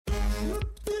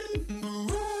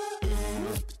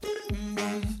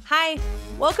Hi,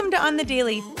 welcome to On the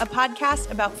Daily, a podcast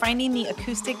about finding the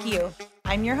acoustic you.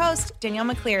 I'm your host, Danielle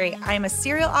McCleary. I am a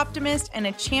serial optimist and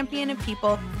a champion of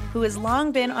people who has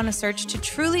long been on a search to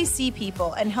truly see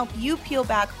people and help you peel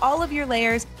back all of your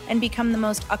layers and become the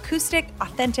most acoustic,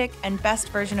 authentic, and best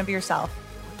version of yourself.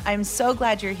 I'm so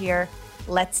glad you're here.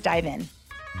 Let's dive in.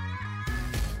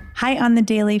 Hi, On the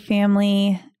Daily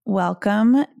family.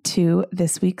 Welcome to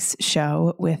this week's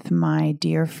show with my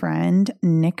dear friend,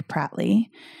 Nick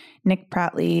Pratley. Nick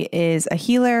Pratley is a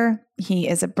healer. He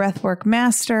is a breathwork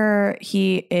master.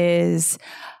 He is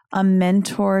a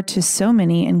mentor to so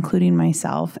many, including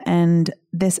myself. And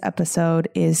this episode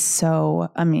is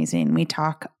so amazing. We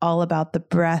talk all about the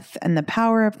breath and the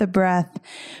power of the breath.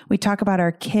 We talk about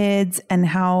our kids and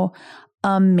how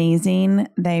amazing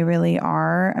they really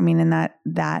are. I mean, and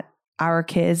that our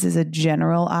kids is a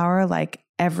general hour, like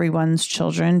everyone's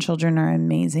children. Children are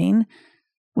amazing.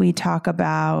 We talk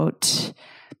about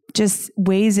just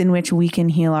ways in which we can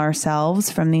heal ourselves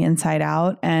from the inside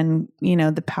out and, you know,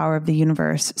 the power of the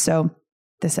universe. So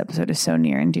this episode is so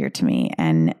near and dear to me.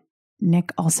 And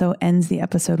Nick also ends the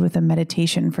episode with a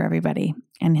meditation for everybody.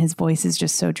 And his voice is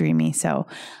just so dreamy. So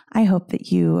I hope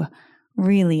that you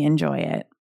really enjoy it.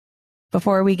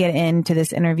 Before we get into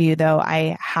this interview, though,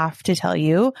 I have to tell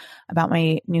you about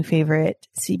my new favorite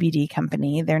CBD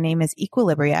company. Their name is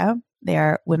Equilibria. They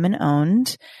are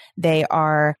women-owned. They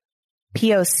are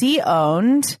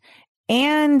POC-owned.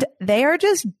 And they are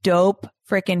just dope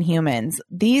freaking humans.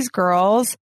 These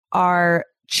girls are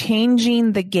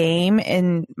changing the game,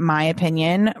 in my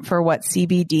opinion, for what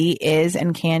CBD is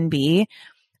and can be.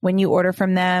 When you order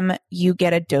from them, you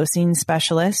get a dosing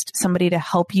specialist, somebody to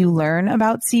help you learn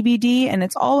about CBD, and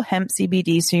it's all hemp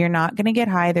CBD, so you're not going to get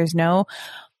high. There's no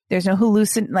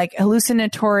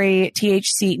hallucinatory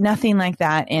THC, nothing like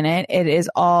that in it. It is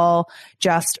all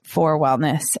just for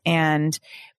wellness. And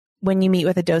when you meet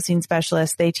with a dosing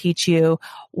specialist, they teach you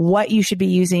what you should be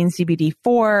using CBD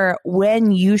for,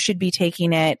 when you should be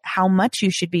taking it, how much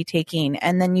you should be taking,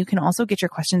 and then you can also get your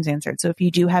questions answered. So if you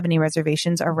do have any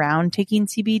reservations around taking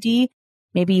CBD,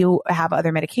 maybe you have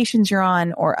other medications you're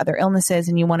on or other illnesses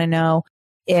and you want to know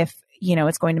if, you know,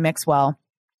 it's going to mix well,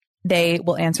 they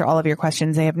will answer all of your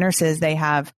questions. They have nurses, they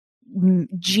have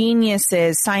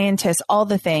geniuses, scientists, all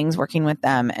the things working with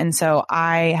them. And so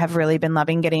I have really been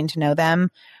loving getting to know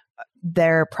them.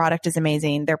 Their product is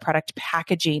amazing. Their product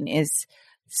packaging is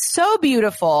so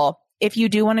beautiful. If you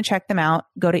do want to check them out,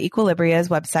 go to Equilibria's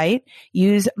website.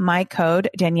 Use my code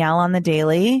Danielle on the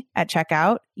Daily at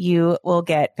checkout. You will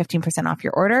get 15% off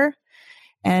your order.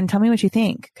 And tell me what you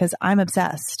think, because I'm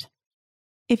obsessed.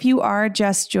 If you are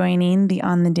just joining the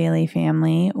On the Daily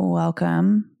family,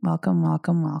 welcome, welcome,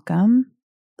 welcome, welcome.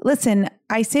 Listen,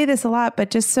 I say this a lot, but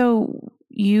just so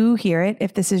you hear it,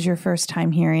 if this is your first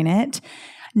time hearing it,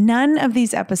 none of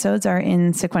these episodes are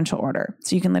in sequential order.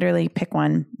 So you can literally pick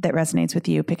one that resonates with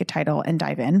you, pick a title and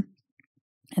dive in,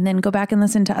 and then go back and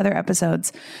listen to other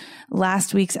episodes.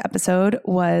 Last week's episode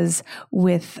was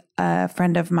with a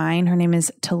friend of mine. Her name is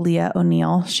Talia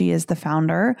O'Neill. She is the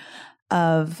founder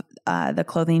of the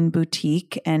clothing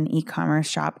boutique and e-commerce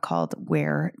shop called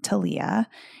Wear Talia.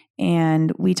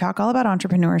 And we talk all about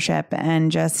entrepreneurship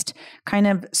and just kind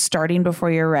of starting before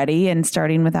you're ready and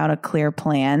starting without a clear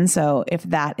plan. So if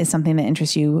that is something that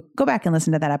interests you, go back and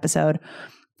listen to that episode.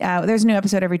 There's a new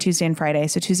episode every Tuesday and Friday.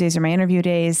 So Tuesdays are my interview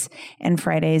days and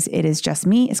Fridays it is just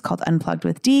me. It's called Unplugged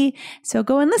with D. So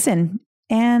go and listen.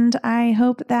 And I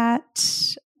hope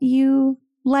that you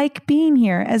like being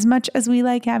here as much as we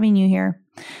like having you here.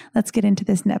 Let's get into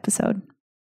this episode.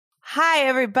 Hi,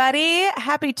 everybody.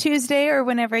 Happy Tuesday or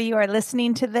whenever you are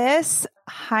listening to this.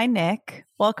 Hi, Nick.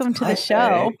 Welcome to the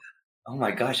show. Babe. Oh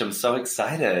my gosh, I'm so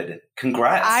excited.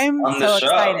 Congrats I'm on so the show.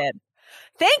 excited.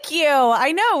 Thank you.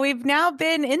 I know we've now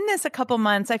been in this a couple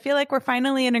months. I feel like we're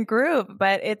finally in a groove,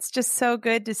 but it's just so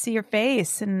good to see your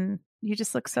face and you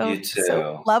just look so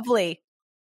lovely.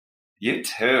 You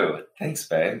too. Thanks,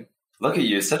 babe. Look at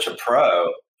you, such a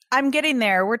pro. I'm getting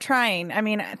there. We're trying. I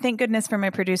mean, thank goodness for my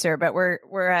producer, but we're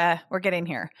getting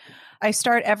here. I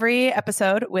start every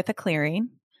episode with a clearing.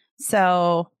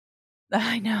 So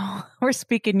I know we're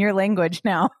speaking your language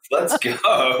now. Let's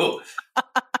go.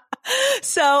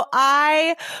 So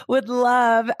I would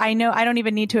love, I know I don't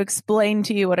even need to explain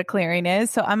to you what a clearing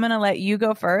is. So I'm going to let you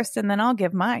go first and then I'll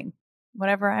give mine,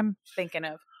 whatever I'm thinking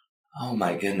of. Oh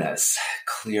my goodness.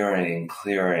 Clearing.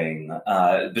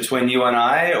 Between you and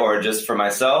I, or just for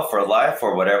myself or life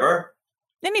or whatever?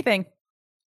 Anything.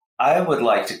 I would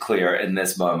like to clear in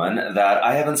this moment that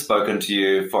I haven't spoken to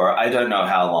you for I don't know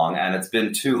how long, and it's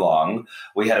been too long.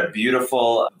 We had a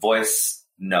beautiful voice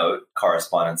note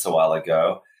correspondence a while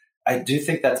ago. I do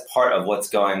think that's part of what's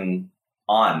going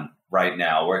on right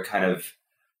now. We're kind of,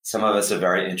 some of us are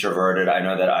very introverted. I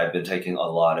know that I've been taking a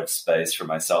lot of space for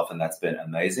myself, and that's been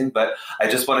amazing. But I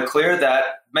just want to clear that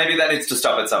maybe that needs to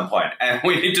stop at some point, and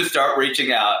we need to start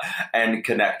reaching out and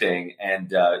connecting. And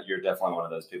you're definitely one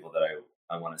of those people that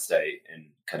I want to stay in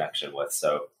connection with.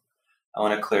 So I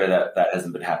want to clear that that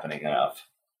hasn't been happening enough.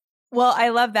 Well, I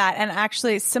love that. And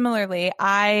actually, similarly,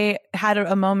 I had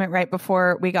a moment right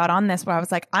before we got on this where I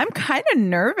was like, I'm kind of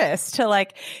nervous to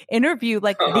like interview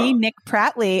like the Nick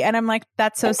Pratley. And I'm like,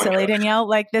 that's so silly, Danielle.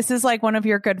 Like, this is like one of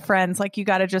your good friends. Like, you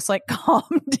got to just like calm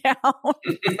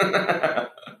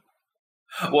down.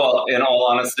 Well, in all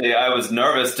honesty, I was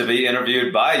nervous to be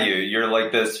interviewed by you. You're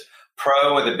like this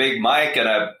pro with a big mic and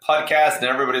a podcast, and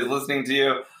everybody's listening to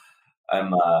you.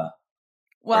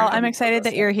 Well, I'm excited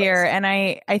that you're here. And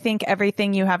I think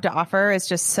everything you have to offer is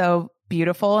just so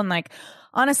beautiful. And like,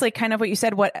 honestly, kind of what you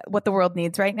said, what the world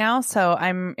needs right now. So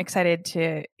I'm excited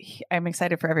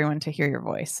for everyone to hear your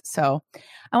voice. So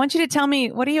I want you to tell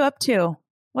me, what are you up to?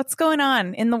 What's going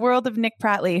on in the world of Nick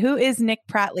Pratley? Who is Nick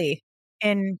Pratley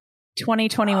in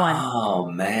 2021? Oh,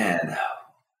 man.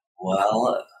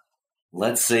 Well,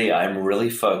 let's see. I'm really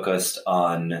focused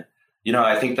on,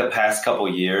 I think the past couple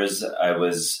years I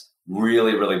was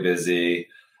really, really busy.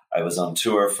 I was on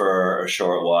tour for a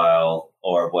short while,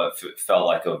 or what felt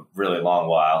like a really long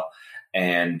while,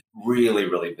 and really,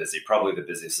 really busy, probably the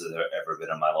busiest I've ever been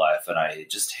in my life. And I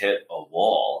just hit a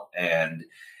wall, and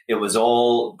it was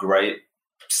all great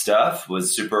stuff.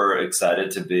 Was super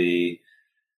excited to be,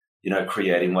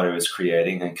 creating what I was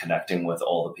creating and connecting with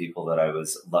all the people that I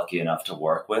was lucky enough to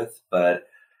work with. But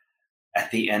at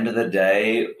the end of the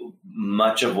day,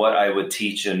 much of what I would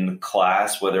teach in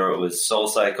class, whether it was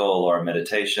SoulCycle or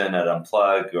meditation at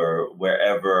Unplug or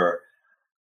wherever,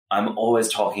 I'm always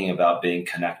talking about being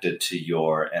connected to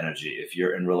your energy. If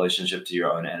you're in relationship to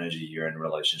your own energy, you're in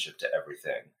relationship to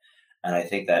everything. And I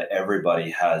think that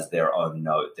everybody has their own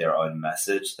note, their own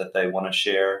message that they want to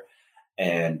share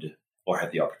or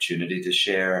have the opportunity to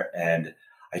share. And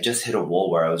I just hit a wall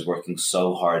where I was working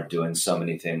so hard, doing so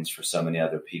many things for so many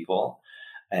other people,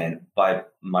 and by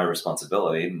my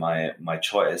responsibility, my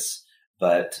choice.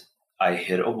 But I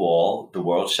hit a wall. The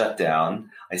world shut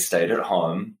down. I stayed at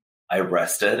home. I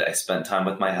rested. I spent time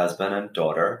with my husband and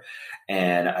daughter,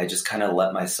 and I just kind of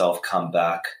let myself come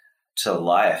back to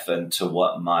life and to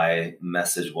what my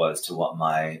message was, to what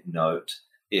my note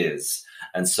is.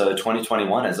 And so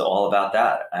 2021 is all about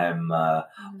that. I'm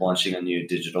launching a new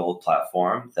digital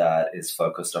platform that is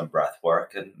focused on breath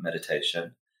work and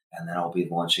meditation. And then I'll be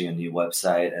launching a new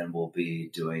website, and we'll be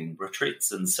doing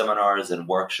retreats and seminars and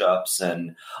workshops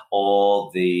and all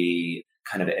the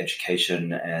kind of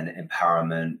education and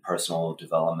empowerment, personal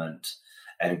development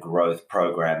and growth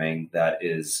programming that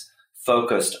is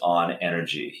focused on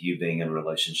energy, you being in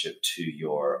relationship to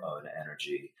your own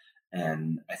energy.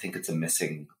 And I think it's a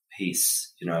missing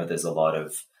piece. There's a lot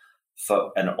of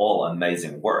and all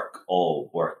amazing work,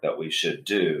 all work that we should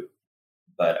do.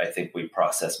 But I think we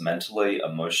process mentally,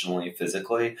 emotionally,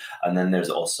 physically, and then there's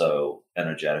also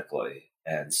energetically.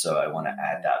 And so I want to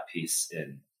add that piece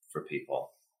in for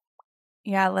people.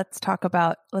 Yeah, let's talk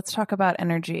about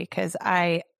energy, because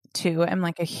I too am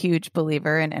like a huge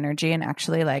believer in energy, and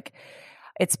actually like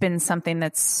it's been something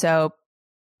that's so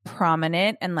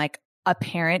prominent and like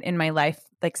apparent in my life,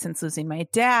 like since losing my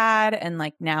dad, and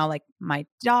like now like my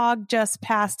dog just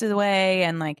passed away,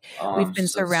 and like we've been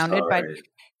surrounded by.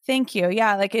 Thank you.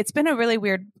 Yeah, like it's been a really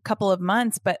weird couple of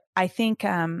months, but I think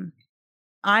I'm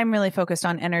really focused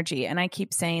on energy, and I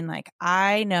keep saying like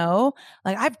I know,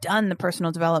 like I've done the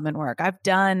personal development work, I've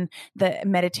done the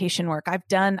meditation work, I've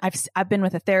been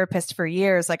with a therapist for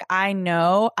years. Like I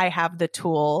know I have the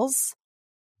tools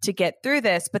to get through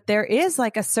this, but there is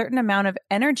like a certain amount of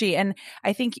energy, and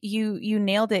I think you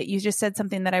nailed it. You just said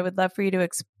something that I would love for you to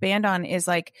expand on, is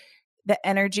like the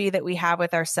energy that we have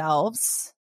with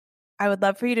ourselves. I would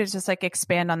love for you to just like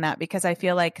expand on that, because I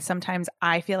feel like sometimes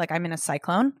I feel like I'm in a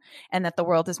cyclone and that the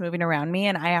world is moving around me,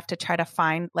 and I have to try to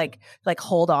find like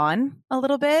hold on a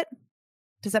little bit.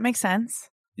 Does that make sense?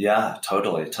 Yeah,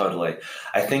 totally.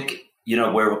 I think,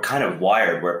 we're kind of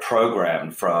wired, we're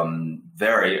programmed from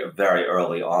very, very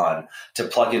early on to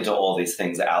plug into all these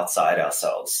things outside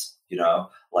ourselves,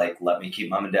 like let me keep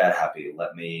mom and dad happy.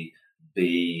 Let me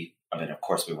be, of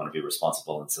course we want to be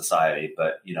responsible in society,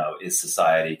 but, is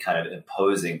society kind of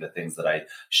imposing the things that I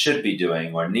should be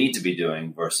doing or need to be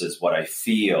doing versus what I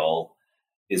feel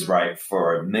is right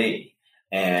for me?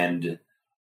 And,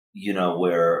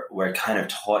 we're kind of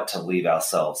taught to leave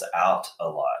ourselves out a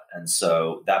lot. And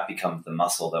so that becomes the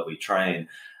muscle that we train.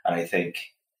 And I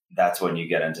think, that's when you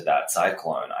get into that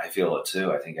cyclone. I feel it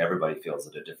too. I think everybody feels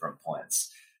it at different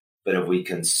points. But if we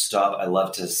can stop, I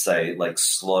love to say, like,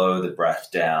 slow the breath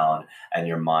down and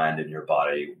your mind and your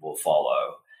body will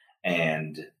follow.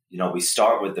 And, we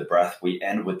start with the breath, we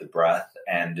end with the breath.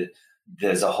 And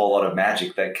there's a whole lot of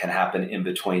magic that can happen in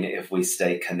between if we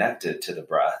stay connected to the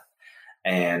breath.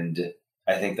 And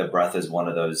I think the breath is one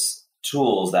of those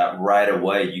tools that right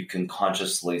away you can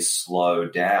consciously slow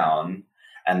down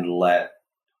and let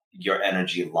your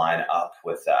energy line up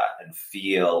with that and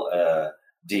feel a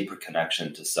deeper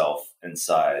connection to self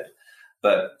inside.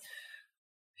 But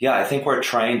yeah, I think we're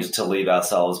trained to leave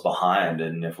ourselves behind.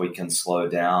 And if we can slow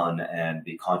down and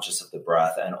be conscious of the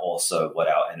breath and also what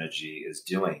our energy is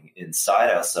doing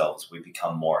inside ourselves, we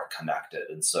become more connected.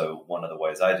 And so one of the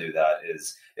ways I do that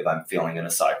is if I'm feeling in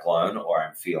a cyclone or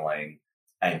I'm feeling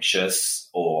anxious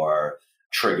or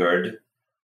triggered,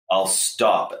 I'll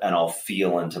stop and I'll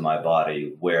feel into my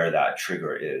body where that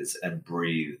trigger is and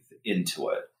breathe into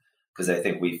it. Because I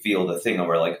think we feel the thing and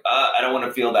we're like, I don't want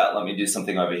to feel that. Let me do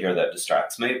something over here that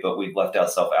distracts me. But we've left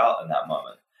ourselves out in that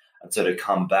moment. And so to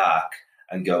come back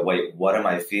and go, wait, what am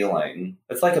I feeling?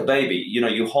 It's like a baby.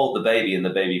 You hold the baby and the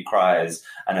baby cries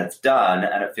and it's done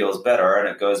and it feels better and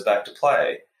it goes back to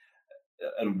play.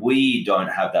 And we don't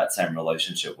have that same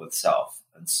relationship with self.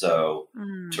 And so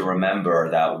to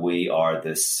remember that we are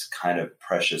this kind of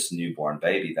precious newborn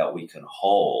baby that we can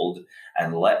hold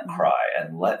and let cry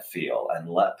and let feel and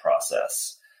let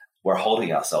process, we're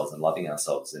holding ourselves and loving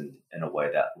ourselves in a way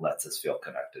that lets us feel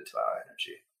connected to our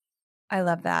energy. I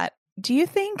love that. Do you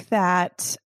think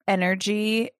that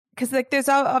energy, because there's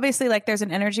obviously there's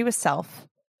an energy with self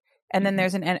and then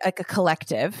there's a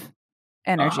collective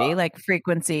energy, like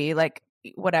frequency, like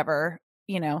whatever,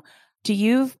 do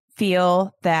you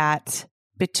feel that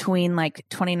between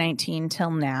 2019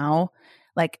 till now,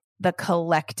 the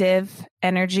collective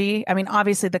energy, I mean,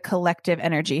 obviously the collective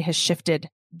energy has shifted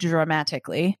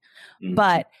dramatically,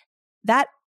 but that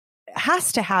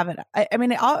has to have it. I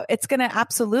mean, it's going to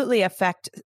absolutely affect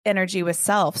energy with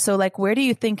self. So where do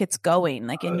you think it's going?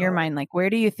 In your mind, where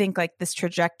do you think this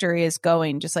trajectory is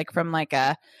going? Just from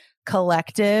a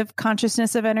collective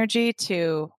consciousness of energy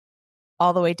to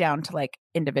all the way down to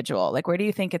individual? Where do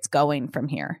you think it's going from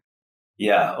here?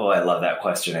 Yeah. Oh, I love that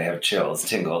question. I have chills,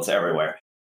 tingles everywhere.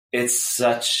 It's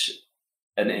such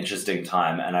an interesting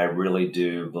time. And I really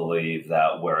do believe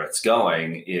that where it's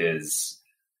going is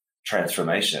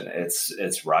transformation.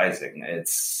 It's rising.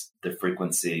 The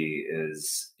frequency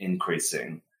is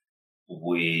increasing.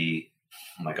 Oh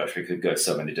my gosh, we could go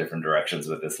so many different directions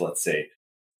with this. Let's see.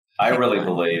 I really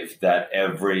believe that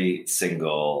every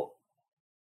single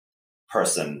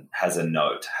person has a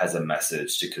note, has a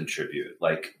message to contribute.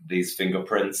 These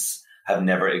fingerprints have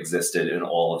never existed in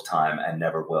all of time and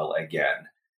never will again.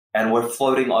 And we're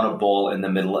floating on a ball in the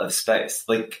middle of space.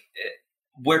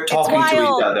 We're talking to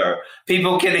each other.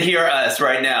 People can hear us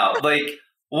right now.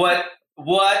 What?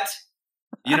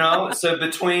 So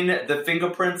between the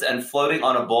fingerprints and floating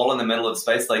on a ball in the middle of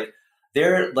space,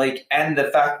 and the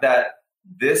fact that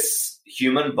this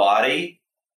human body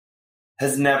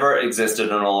has never existed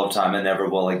in all of time and never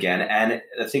will again. And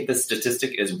I think the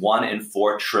statistic is 1 in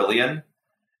 4 trillion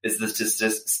is the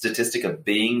statistic of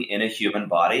being in a human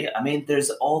body. I mean, there's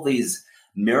all these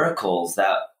miracles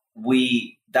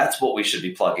that's what we should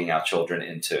be plugging our children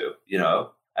into,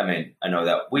 I mean, I know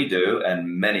that we do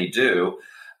and many do,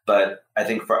 but I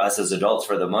think for us as adults,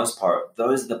 for the most part,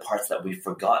 those are the parts that we've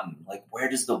forgotten. Where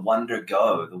does the wonder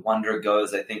go? The wonder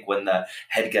goes, I think, when the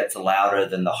head gets louder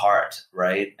than the heart,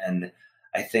 right? And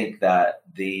I think that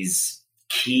these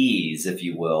keys, if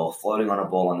you will, floating on a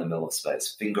ball in the middle of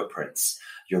space, fingerprints,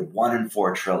 you're 1 in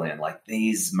 4 trillion,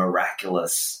 these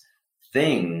miraculous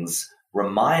things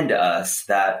remind us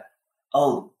that,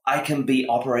 I can be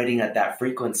operating at that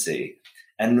frequency.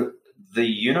 And the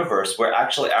universe, where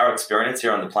actually our experience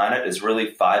here on the planet is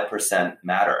really 5%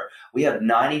 matter. We have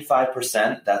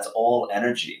 95%, that's all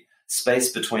energy. Space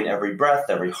between every breath,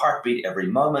 every heartbeat, every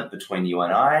moment between you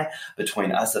and I,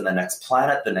 between us and the next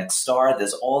planet, the next star,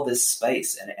 there's all this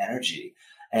space and energy.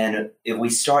 And if we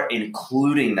start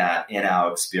including that in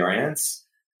our experience,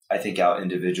 I think our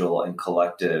individual and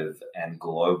collective and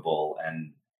global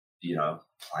and,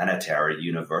 planetary,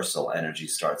 universal energy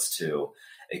starts to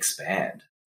expand.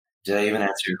 Did I even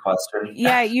answer your question?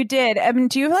 Yeah, you did.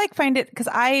 Do you find it, because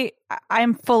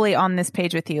I'm fully on this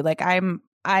page with you. I'm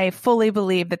I fully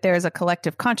believe that there's a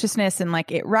collective consciousness and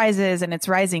like it rises and it's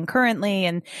rising currently.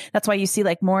 And that's why you see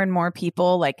like more and more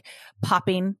people like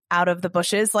popping out of the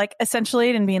bushes, like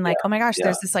essentially, and being like, oh my gosh,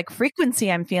 there's this like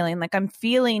frequency I'm feeling, like I'm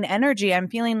feeling energy. I'm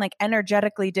feeling like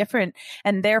energetically different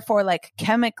and therefore like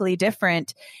chemically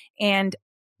different. And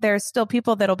there's still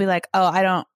people that'll be like, oh, I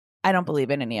don't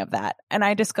believe in any of that. And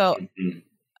I just go,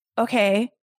 okay,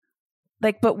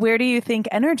 like, but where do you think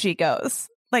energy goes?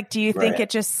 Like, do you think it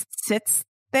just sits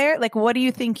there? Like, what do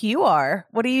you think you are?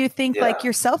 What do you think like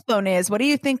your cell phone is? What do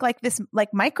you think like this,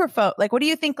 like microphone? Like, what do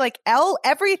you think like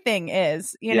everything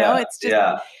is? You know, it's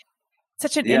just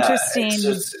such an interesting.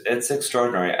 It's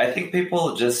extraordinary. I think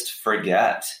people just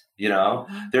forget. You know,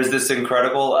 there's this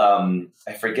incredible,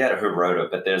 I forget who wrote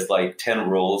it, but there's like 10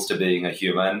 rules to being a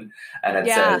human. And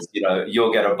it says, you know,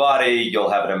 you'll get a body, you'll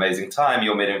have an amazing time,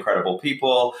 you'll meet incredible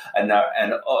people, and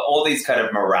all these kind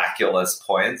of miraculous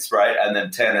points, right? And then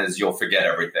 10 is you'll forget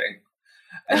everything.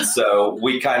 And so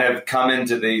we kind of come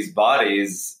into these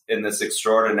bodies in this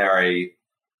extraordinary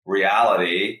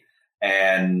reality,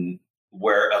 and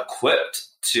we're equipped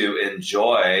to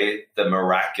enjoy the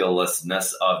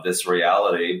miraculousness of this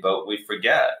reality, but we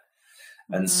forget.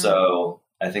 And so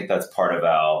I think that's part of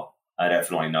I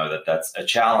definitely know that that's a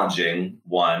challenging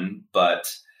one,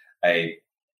 but a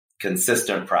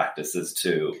consistent practice is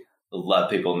to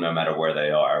love people no matter where they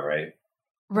are, right?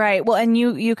 Right. Well, and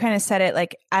you kind of said it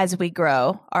like, as we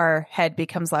grow, our head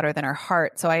becomes louder than our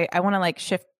heart. So I want to like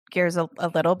shift gears a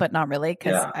little, but not really,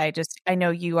 because I know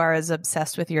you are as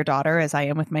obsessed with your daughter as I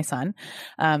am with my son.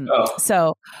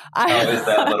 So how is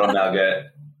that little nugget?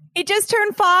 He just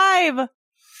turned 5.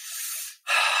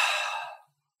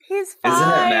 He's 5. Isn't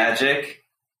it magic?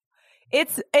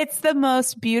 It's the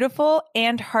most beautiful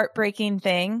and heartbreaking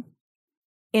thing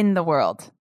in the world.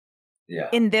 Yeah.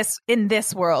 In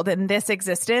this world, in this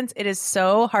existence, it is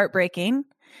so heartbreaking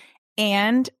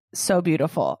and so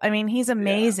beautiful. I mean, he's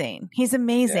amazing. He's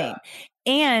amazing.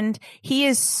 And he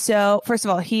is first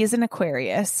of all, he is an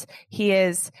Aquarius. He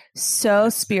is so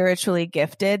spiritually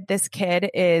gifted. This kid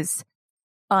is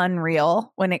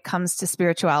unreal when it comes to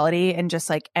spirituality and just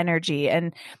like energy.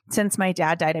 And since my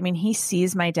dad died, I mean, he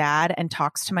sees my dad and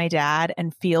talks to my dad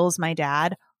and feels my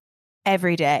dad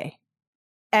every day.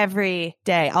 Every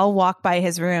day. I'll walk by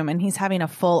his room and he's having a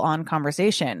full on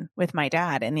conversation with my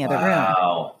dad in the other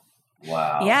room.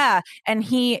 Wow. Yeah. And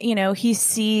he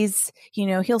sees,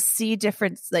 he'll see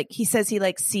different, like he says he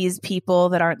like sees people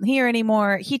that aren't here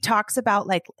anymore. He talks about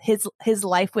like his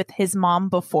life with his mom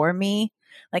before me.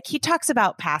 Like he talks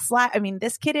about past life. I mean,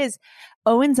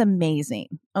 Owen's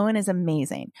amazing. Owen is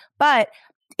amazing. But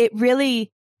it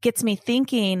really gets me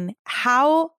thinking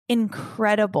how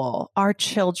incredible are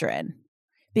children,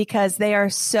 because they are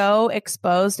so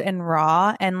exposed and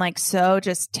raw and like so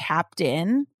just tapped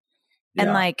in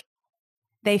and like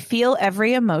they feel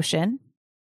every emotion.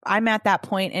 I'm at that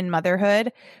point in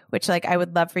motherhood, which like I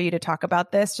would love for you to talk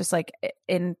about this, just like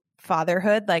in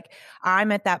fatherhood. Like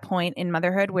I'm at that point in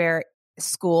motherhood where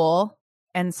school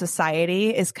and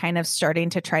society is kind of starting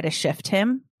to try to shift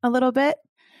him a little bit.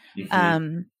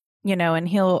 And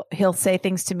he'll say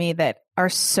things to me that are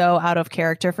so out of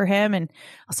character for him. And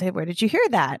I'll say, where did you hear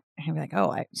that? And he'll be like,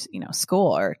 oh,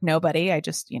 school or nobody. I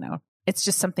just, it's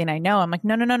just something I know. I'm like,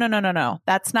 no.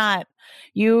 That's not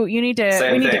you. You need to,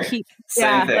 Same we need thing. to keep,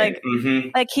 Same thing. like,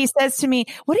 like he says to me,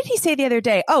 what did he say the other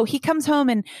day? Oh, he comes home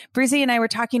and Brizzy and I were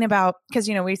talking about, cause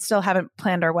we still haven't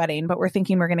planned our wedding, but we're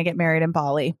thinking we're going to get married in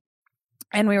Bali.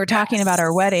 And we were talking about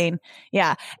our wedding.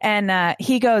 Yeah. And,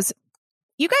 he goes,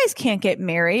 you guys can't get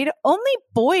married. Only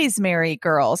boys marry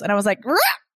girls. And I was like,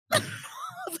 I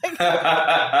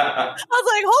was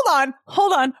like,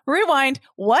 hold on, rewind.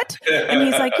 What? And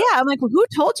he's like, yeah. I'm like, well, who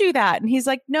told you that? And he's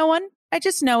like, no one. I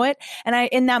just know it. And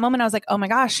in that moment, I was like, oh my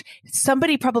gosh,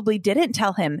 somebody probably didn't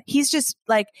tell him. He's just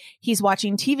like, he's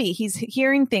watching TV. He's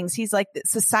hearing things. He's like,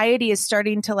 society is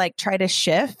starting to like try to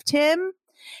shift him.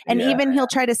 And even he'll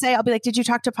try to say, I'll be like, did you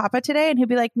talk to Papa today? And he'll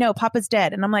be like, no, Papa's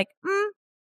dead. And I'm like,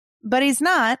 but he's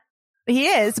not. He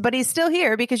is, but he's still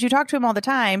here because you talk to him all the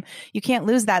time. You can't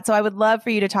lose that. So I would love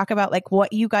for you to talk about like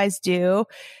what you guys do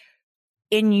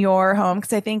in your home.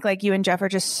 Cause I think like you and Jeff are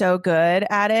just so good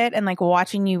at it. And like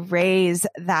watching you raise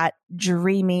that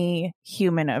dreamy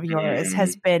human of yours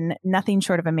has been nothing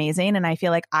short of amazing. And I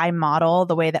feel like I model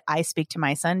the way that I speak to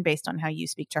my son based on how you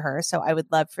speak to her. So I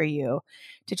would love for you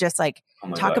to just like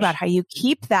talk about how you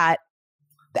keep that,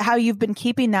 how you've been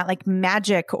keeping that like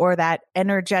magic or that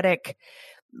energetic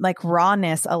like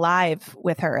rawness alive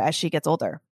with her as she gets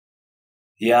older.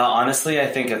 Yeah, honestly, I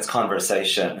think it's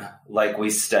conversation. Like we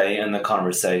stay in the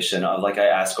conversation of like, I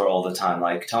ask her all the time,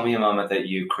 like, tell me a moment that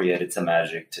you created some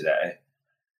magic today.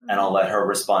 And I'll let her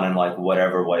respond in like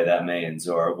whatever way that means.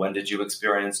 Or when did you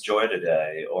experience joy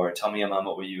today? Or tell me a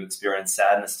moment where you experienced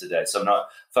sadness today. So I'm not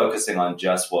focusing on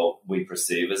just what we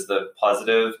perceive as the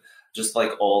positive, just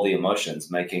like all the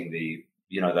emotions, making the,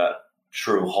 that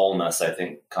true wholeness, I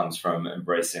think, comes from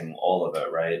embracing all of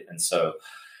it, right? And so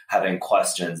having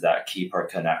questions that keep her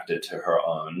connected to her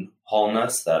own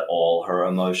wholeness, that all her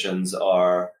emotions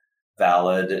are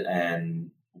valid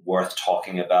and worth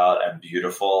talking about and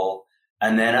beautiful.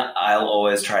 And then I'll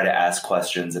always try to ask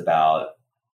questions about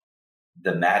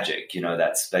the magic,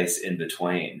 that space in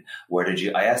between.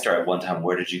 I asked her at one time,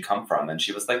 where did you come from? And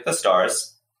she was like, the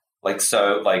stars.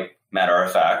 Matter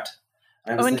of fact.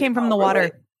 Owen came from the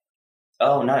water.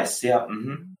 Oh, nice. Yeah.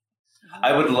 Mm-hmm.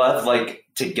 I would love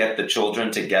to get the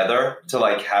children together to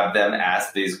have them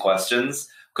ask these questions,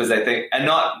 because I think, and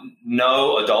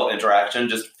no adult interaction,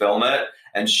 just film it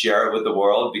and share it with the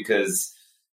world, because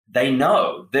they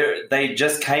know they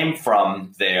just came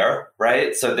from there,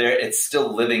 right? So it's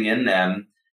still living in them.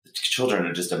 The children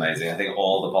are just amazing. I think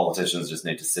all the politicians just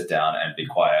need to sit down and be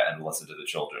quiet and listen to the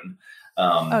children.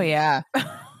 Oh yeah.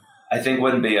 I think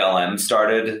when BLM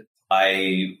started,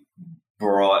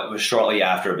 shortly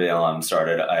after BLM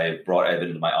started, I brought Ava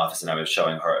into my office and I was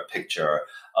showing her a picture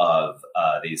of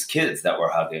these kids that were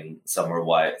hugging. Some were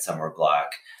white, some were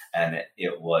black. And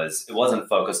it wasn't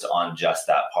focused on just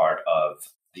that part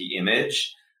of the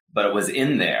image, but it was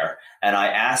in there. And I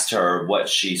asked her what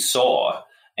she saw.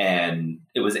 And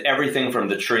it was everything from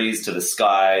the trees to the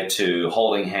sky to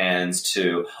holding hands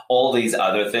to all these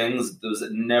other things. There was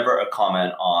never a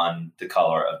comment on the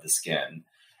color of the skin.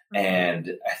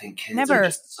 And I think kids are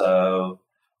just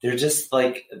they're just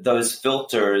like those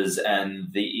filters,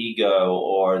 and the ego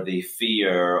or the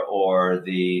fear or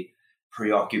the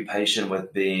preoccupation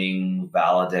with being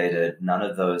validated. None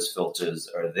of those filters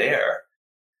are there.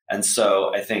 And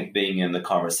so I think being in the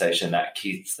conversation that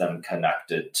keeps them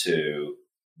connected to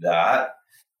that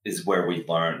is where we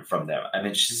learn from them. I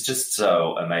mean, she's just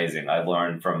so amazing. I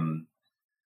learn from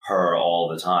her all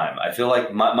the time. I feel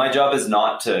like my job is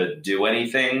not to do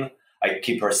anything. I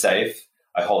keep her safe.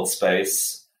 I hold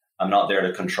space. I'm not there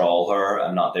to control her.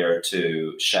 I'm not there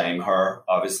to shame her,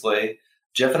 obviously.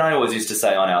 Jeff and I always used to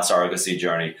say on our surrogacy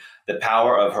journey, the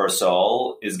power of her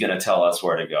soul is going to tell us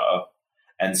where to go.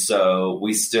 And so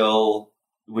we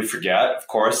forget, of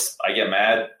course. I get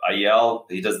mad, I yell,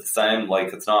 he does the same,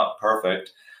 it's not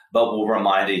perfect, but we'll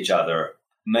remind each other.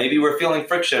 Maybe we're feeling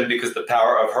friction because the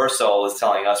power of her soul is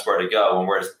telling us where to go when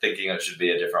we're thinking it should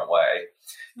be a different way,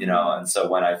 And so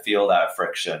when I feel that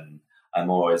friction, I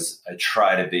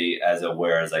try to be as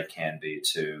aware as I can be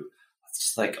to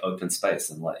just open space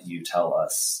and let you tell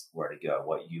us where to go,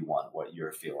 what you want, what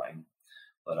you're feeling.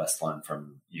 Let us learn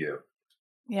from you.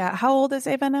 Yeah. How old is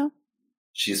Ava now?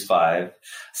 She's 5,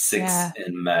 6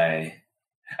 in May.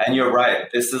 And you're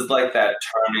right. This is that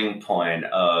turning point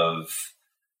of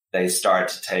they start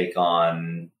to take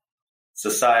on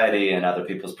society and other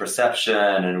people's perception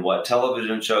and what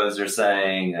television shows are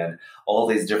saying and all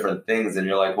these different things. And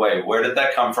you're like, wait, where did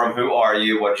that come from? Who are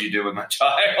you? What did you do with my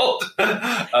child?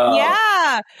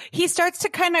 Yeah. He starts to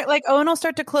kind of Owen will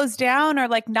start to close down or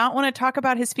not want to talk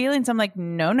about his feelings. I'm like,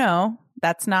 no,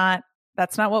 that's not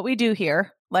what we do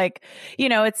here.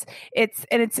 It's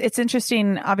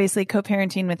interesting, obviously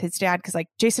co-parenting with his dad. Cause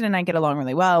Jason and I get along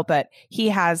really well, but he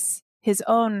has his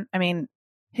own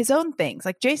things.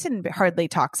 Jason hardly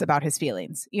talks about his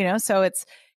feelings, so it's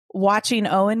watching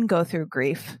Owen go through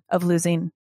grief of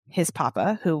losing his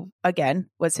papa, who again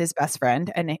was his best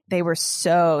friend. And they were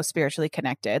so spiritually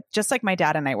connected, just like my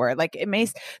dad and I were.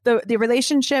 The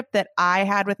relationship that I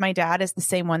had with my dad is the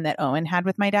same one that Owen had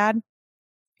with my dad.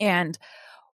 And,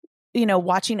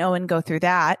 watching Owen go through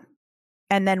that,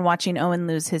 and then watching Owen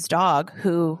lose his dog,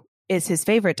 who is his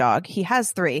favorite dog. He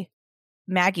has 3.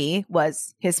 Maggie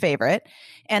was his favorite.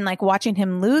 And watching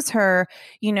him lose her,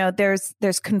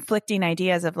 there's conflicting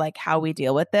ideas of how we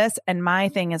deal with this. And my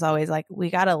thing is always we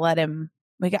got to let him,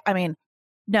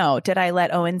 no, did I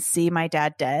let Owen see my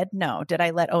dad dead? No. Did I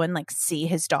let Owen see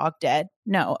his dog dead?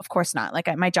 No, of course not.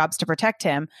 My job's to protect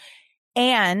him.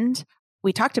 And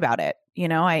we talked about it.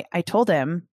 I told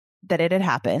him that it had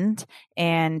happened,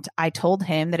 and I told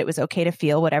him that it was okay to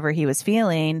feel whatever he was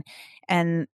feeling.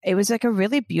 And it was a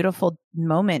really beautiful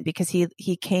moment because he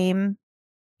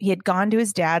had gone to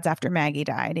his dad's after Maggie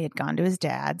died. He had gone to his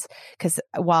dad's because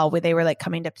while they were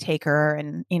coming to take her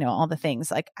and, all the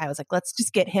things, I was let's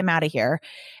just get him out of here.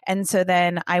 And so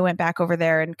then I went back over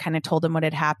there and kind of told him what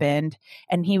had happened.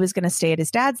 And he was going to stay at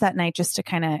his dad's that night just to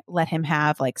kind of let him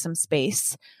have some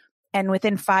space. And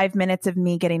within 5 minutes of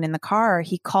me getting in the car,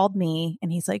 he called me and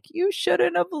he's like, you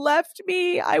shouldn't have left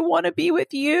me. I want to be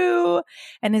with you.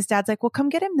 And his dad's like, well, come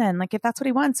get him then. Like, if that's what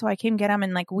he wants. So I came get him.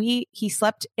 And like, he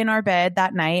slept in our bed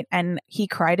that night and he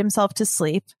cried himself to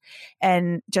sleep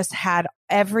and just had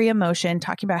every emotion,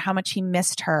 talking about how much he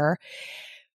missed her.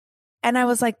 And I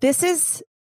was like, this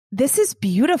is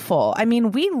beautiful. I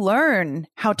mean, we learn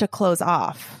how to close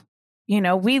off,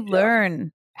 we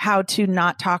learn how to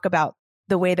not talk about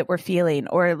the way that we're feeling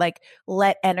or like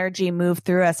let energy move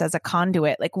through us as a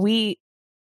conduit. Like we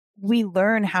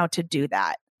learn how to do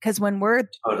that because when we're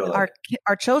Totally.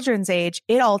 our children's age,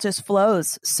 it all just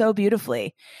flows so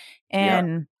beautifully.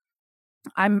 And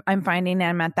I'm finding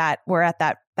we're at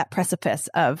that precipice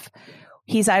of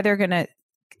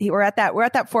we're at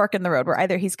that fork in the road where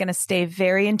either he's going to stay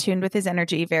very in tune with his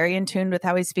energy, very in tune with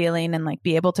how he's feeling and like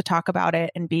be able to talk about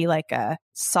it and be like a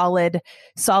solid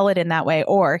in that way,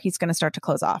 or he's going to start to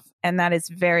close off. And that is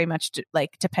very much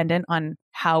like dependent on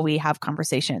how we have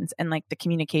conversations and like the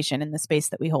communication and the space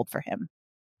that we hold for him,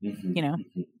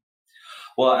 Mm-hmm.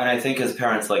 Well, and I think as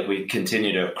parents, like we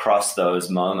continue to cross those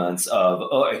moments of,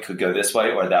 oh, it could go this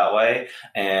way or that way.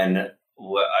 And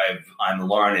I'm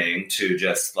learning to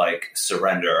just like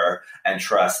surrender and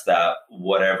trust that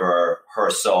whatever her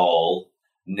soul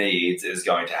needs is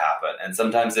going to happen. And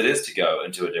sometimes it is to go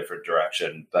into a different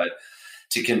direction, but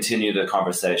to continue the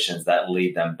conversations that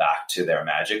lead them back to their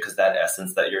magic, because that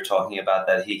essence that you're talking about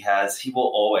that he has, he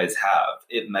will always have.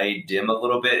 It may dim a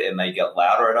little bit, it may get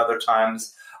louder at other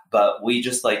times, but we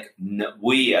just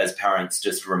we as parents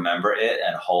just remember it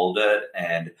and hold it.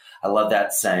 And I love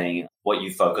that saying, what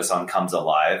you focus on comes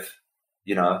alive,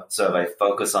 So if I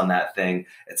focus on that thing,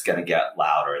 it's going to get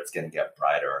louder, it's going to get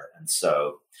brighter. And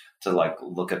so to like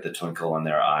look at the twinkle in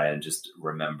their eye and just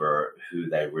remember who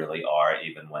they really are,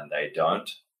 even when they don't,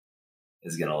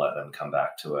 is going to let them come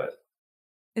back to it.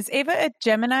 Is Ava a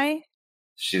Gemini?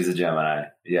 She's a Gemini.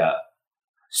 Yeah.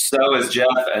 So is Jeff.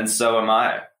 And so am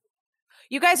I.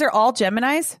 You guys are all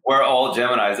Geminis? We're all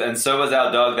Geminis. And so was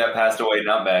our dog that passed away,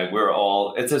 Nutmeg.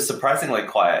 It's a surprisingly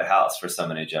quiet house for so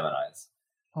many Geminis.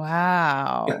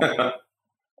 Wow.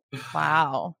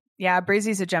 Wow. Yeah,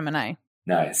 Breezy's a Gemini.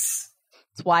 Nice.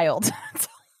 It's wild.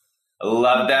 I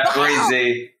love that,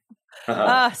 Breezy.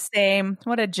 Same.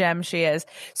 What a gem she is.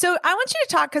 So I want you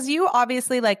to talk, because you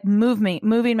obviously like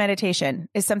moving meditation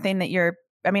is something that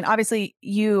obviously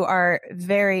you are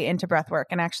very into breath work,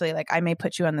 and actually like I may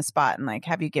put you on the spot and like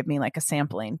have you give me like a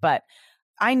sampling, but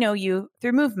I know you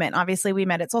through movement. Obviously we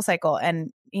met at SoulCycle,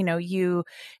 and you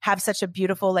have such a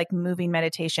beautiful like moving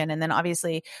meditation. And then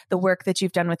obviously the work that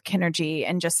you've done with Kinergy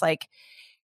and just like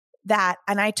that.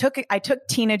 And I took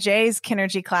Tina J's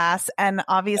Kinergy class, and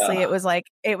obviously it was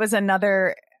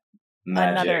another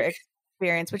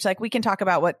experience, which like we can talk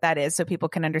about what that is so people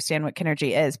can understand what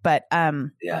Kinergy is. But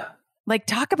like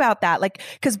talk about that, like,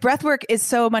 because breath work is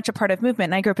so much a part of movement.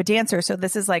 And I grew up a dancer, so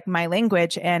this is like my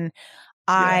language, and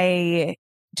I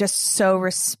just so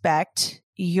respect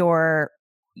your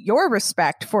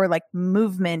respect for like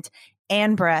movement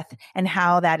and breath and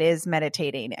how that is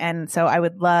meditating. And so I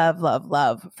would love, love,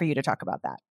 love for you to talk about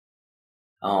that.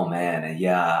 Oh man.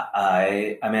 Yeah.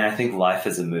 I think life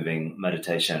is a moving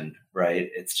meditation, right?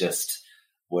 It's just,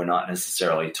 we're not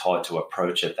necessarily taught to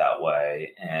approach it that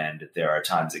way. And there are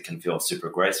times it can feel super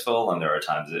graceful, and there are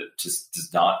times it just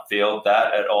does not feel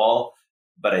that at all.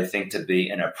 But I think to be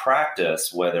in a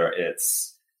practice, whether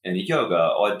it's in yoga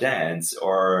or dance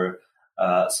or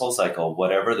SoulCycle,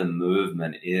 whatever the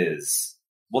movement is,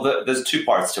 well, there's two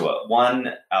parts to it.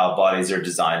 One, our bodies are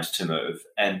designed to move.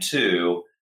 And two,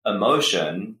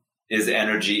 emotion is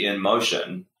energy in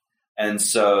motion. And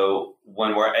so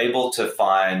when we're able to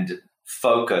find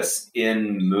focus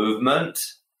in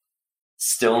movement,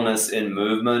 stillness in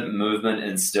movement, movement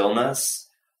in stillness,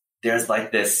 there's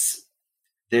this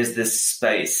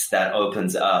space that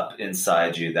opens up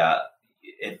inside you that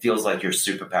it feels like your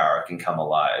superpower can come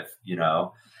alive,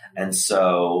 And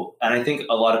so, and I think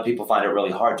a lot of people find it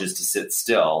really hard just to sit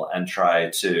still and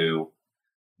try to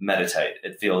meditate.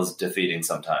 It feels defeating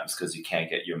sometimes because you can't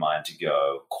get your mind to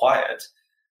go quiet.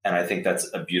 And I think that's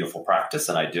a beautiful practice,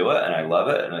 and I do it and I love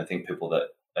it. And I think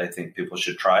people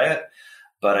should try it.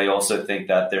 But I also think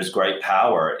that there's great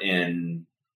power in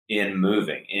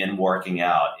moving, in working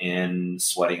out, in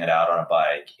sweating it out on a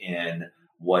bike, in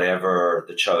whatever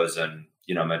the chosen,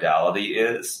 modality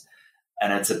is.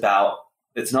 And it's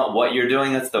not what you're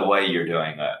doing, it's the way you're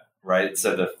doing it, right?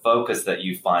 So the focus that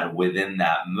you find within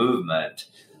that movement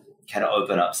can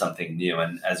open up something new.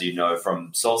 And as you know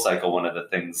from SoulCycle, one of the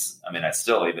things,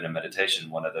 even in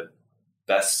meditation, one of the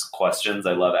best questions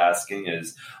I love asking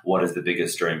is, what is the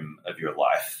biggest dream of your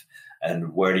life?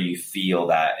 and where do you feel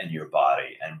that in your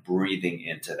body, and breathing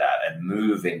into that and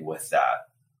moving with that.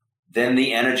 Then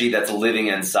the energy that's living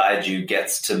inside you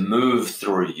gets to move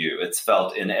through you. It's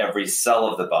felt in every cell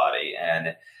of the body,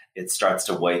 and it starts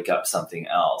to wake up something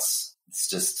else. It's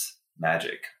just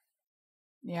magic.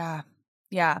 Yeah.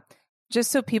 Yeah.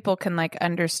 Just so people can like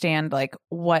understand like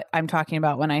what I'm talking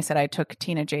about when I said I took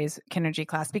Tina J's Kinergy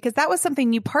class, because that was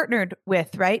something you partnered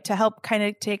with, right? To help kind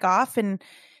of take off and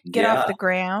get off the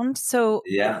ground. So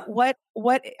what,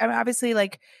 I mean,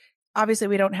 obviously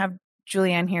we don't have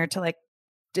Julianne here to like,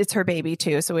 it's her baby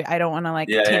too. So I don't want to like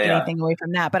take anything away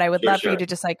from that, but I would love for you to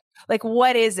just like,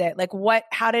 what is it? Like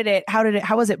how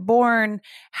was it born?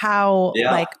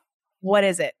 Like, what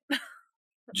is it?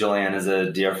 Julianne is a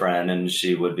dear friend, and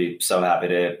she would be so happy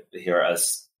to hear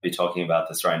us be talking about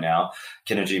this right now.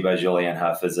 Kinergy by Julianne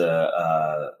Hough is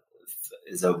a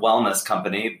wellness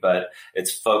company, but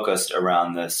it's focused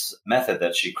around this method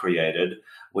that she created,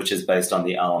 which is based on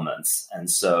the elements. And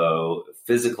so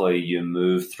physically you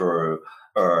move through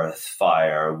earth,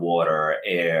 fire, water,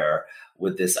 air,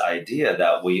 with this idea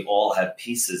that we all have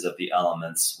pieces of the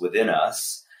elements within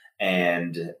us.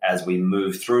 And as we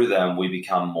move through them, we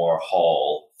become more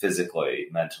whole physically,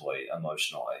 mentally,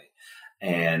 emotionally.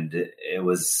 And it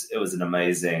was an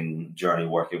amazing journey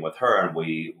working with her. And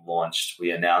we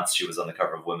announced she was on the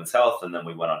cover of Women's Health, and then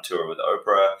we went on tour with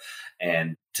Oprah.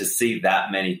 And to see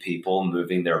that many people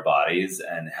moving their bodies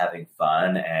and having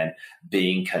fun and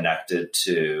being connected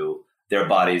to their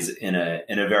bodies in a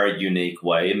very unique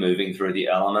way, moving through the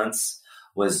elements,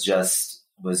 was just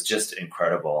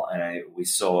incredible. And we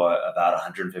saw about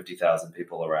 150,000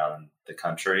 people around the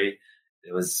country.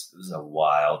 It was a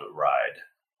wild ride.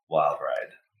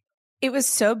 It was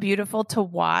so beautiful to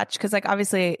watch, because like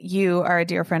obviously you are a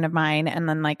dear friend of mine, and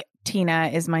then like Tina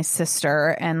is my sister,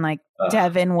 and like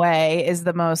Devin Way is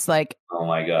the most like, oh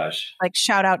my gosh, like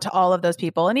shout out to all of those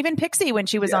people, and even Pixie when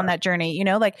she was on that journey, you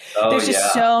know, like there's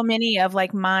just so many of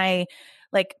like my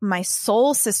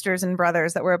soul sisters and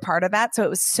brothers that were a part of that. So it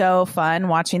was so fun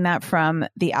watching that from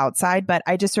the outside. But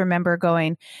I just remember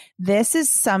going, this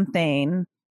is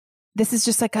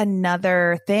just like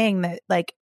another thing that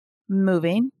like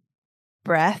moving,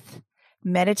 breath,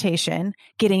 meditation,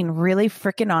 getting really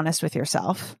freaking honest with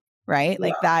yourself. Right.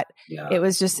 Like that. Yeah. It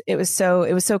was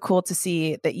so cool to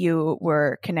see that you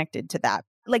were connected to that.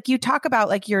 Like you talk about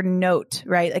like your note,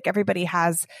 right? Like everybody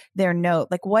has their note.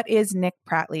 Like what is Nick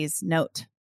Prattley's note?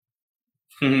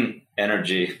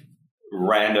 Energy,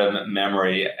 random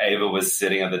memory. Ava was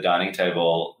sitting at the dining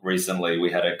table recently.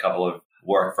 We had a couple of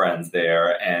work friends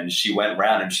there, and she went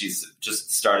around and she's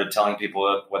just started telling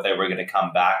people what they were going to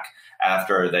come back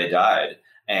after they died.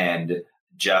 And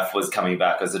Jeff was coming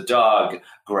back as a dog.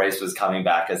 Grace was coming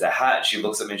back as a hat. She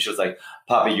looks at me and she was like,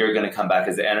 Papa, you're going to come back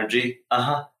as energy?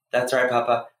 Uh-huh. That's right,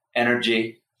 Papa.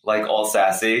 Energy, like all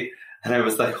sassy. And I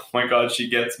was like, oh my God, she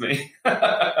gets me.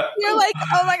 You're like,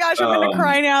 oh my gosh, I'm going to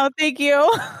cry now. Thank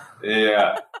you.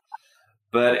 Yeah.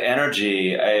 But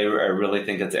energy, I really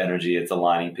think it's energy. It's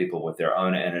aligning people with their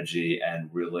own energy. And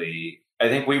really, I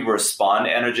think we respond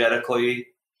energetically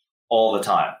all the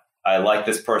time. I like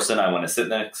this person. I want to sit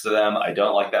next to them. I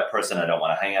don't like that person. I don't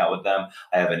want to hang out with them.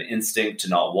 I have an instinct to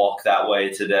not walk that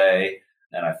way today.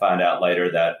 And I found out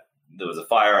later that there was a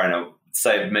fire and it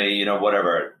saved me, you know,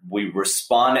 whatever. We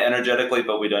respond energetically,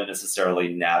 but we don't necessarily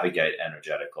navigate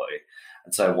energetically.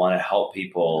 And so I want to help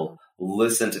people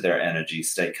listen to their energy,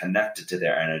 stay connected to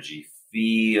their energy,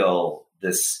 feel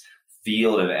this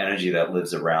field of energy that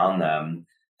lives around them,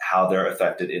 how they're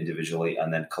affected individually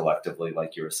and then collectively,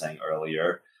 like you were saying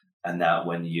earlier. And that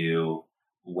when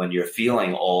you're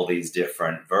feeling all these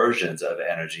different versions of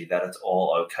energy, that it's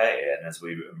all okay. And as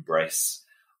we embrace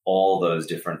all those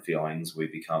different feelings, we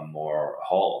become more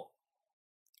whole.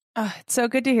 It's so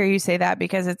good to hear you say that,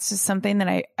 because it's just something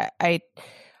that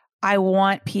I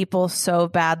want people so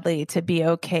badly to be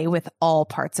okay with all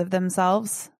parts of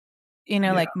themselves. You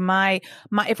know, like my,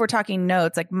 if we're talking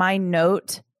notes, like my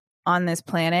note on this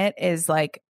planet is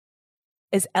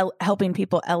helping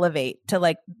people elevate to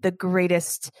like the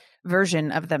greatest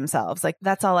version of themselves. Like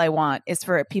that's all I want, is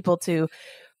for people to,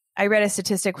 I read a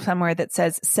statistic somewhere that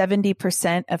says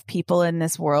 70% of people in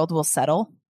this world will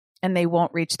settle and they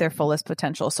won't reach their fullest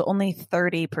potential. So only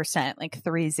 30%, like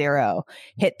 30,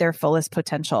 hit their fullest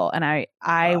potential. And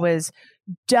I was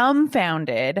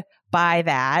dumbfounded by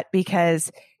that,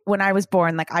 because when I was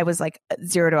born, like I was like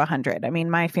 0 to 100. I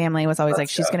mean, my family was always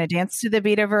she's going to dance to the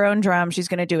beat of her own drum. She's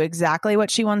going to do exactly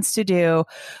what she wants to do.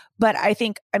 But I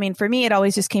think, I mean, for me, it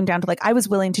always just came down to like, I was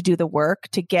willing to do the work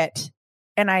to get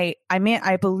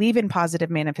I believe in positive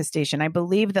manifestation. I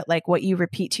believe that like what you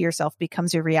repeat to yourself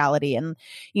becomes your reality. And,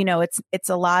 it's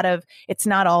a lot of, it's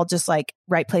not all just like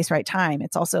right place, right time.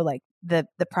 It's also like the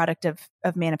product of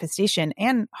manifestation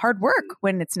and hard work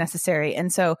when it's necessary.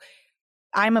 And so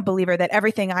I'm a believer that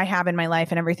everything I have in my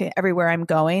life and everywhere I'm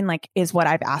going, like is what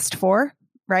I've asked for.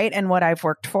 Right. And what I've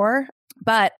worked for.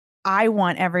 But I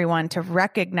want everyone to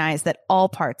recognize that all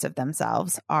parts of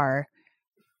themselves are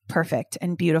perfect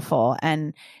and beautiful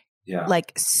and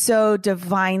like so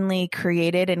divinely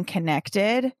created and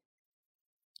connected,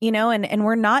 and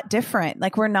we're not different.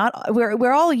 Like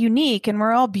we're all unique and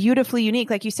we're all beautifully unique.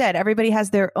 Like you said, everybody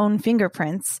has their own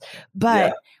fingerprints,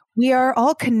 but we are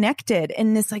all connected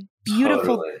in this like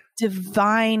beautiful,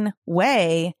 divine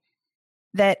way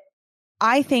that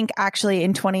I think actually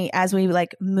as we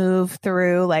like move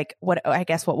through like what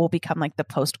will become like the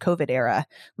post-COVID era,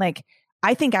 like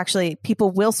I think actually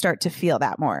people will start to feel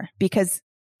that more because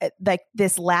like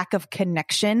this lack of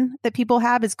connection that people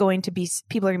have is going to be,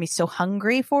 people are going to be so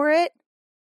hungry for it.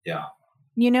 Yeah.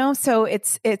 So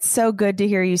it's so good to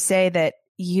hear you say that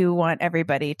you want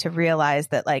everybody to realize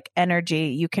that like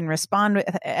energy, you can respond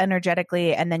with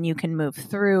energetically and then you can move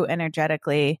through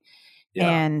energetically.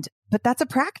 Yeah. But that's a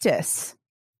practice,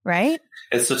 right?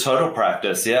 It's a total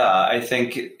practice. Yeah. I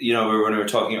think, when we were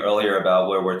talking earlier about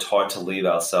where we're taught to leave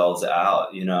ourselves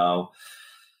out,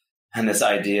 and this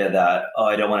idea that,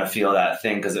 I don't want to feel that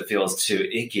thing because it feels too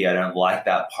icky. I don't like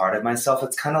that part of myself.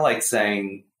 It's kind of like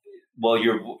saying, well,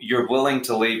 you're willing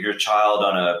to leave your child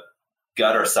on a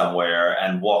gutter somewhere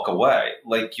and walk away.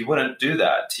 Like you wouldn't do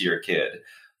that to your kid.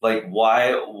 Like,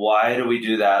 why do we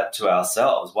do that to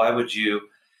ourselves? Why would you?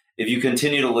 If you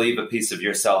continue to leave a piece of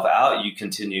yourself out, you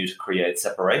continue to create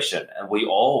separation. And we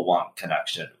all want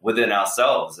connection within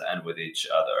ourselves and with each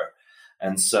other.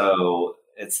 And so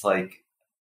it's like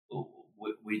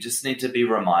we just need to be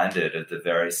reminded of the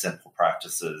very simple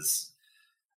practices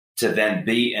to then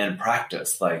be in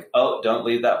practice. Like, don't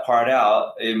leave that part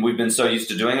out. And we've been so used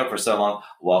to doing it for so long.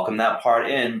 Welcome that part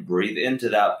in, breathe into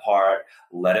that part,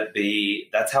 let it be.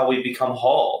 That's how we become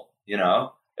whole.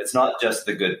 It's not just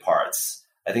the good parts.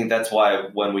 I think that's why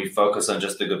when we focus on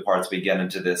just the good parts, we get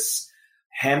into this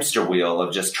hamster wheel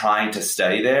of just trying to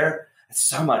stay there. It's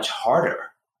so much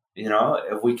harder.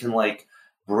 If we can like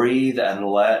breathe and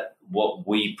let what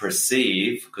we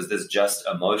perceive, because there's just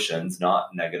emotions,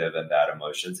 not negative and bad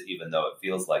emotions, even though it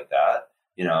feels like that,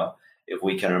 if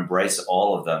we can embrace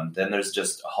all of them, then there's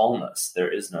just wholeness.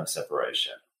 There is no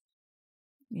separation.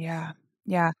 Yeah.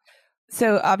 Yeah.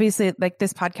 So obviously like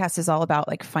this podcast is all about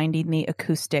like finding the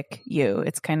acoustic you.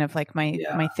 It's kind of like my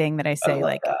thing that I say,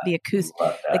 like the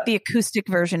acoustic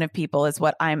version of people is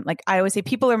what I'm like. I always say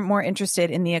people are more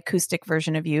interested in the acoustic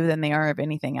version of you than they are of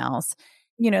anything else.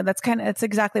 That's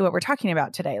exactly what we're talking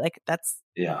about today. Like that's,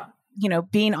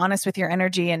 being honest with your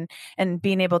energy and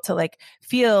being able to like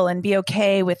feel and be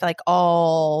okay with like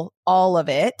all of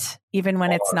it, even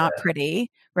when it's not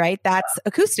pretty, right? That's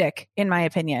acoustic in my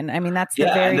opinion. I mean, that's the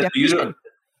very definition.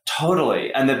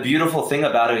 Totally. And the beautiful thing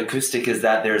about an acoustic is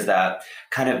that there's that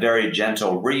kind of very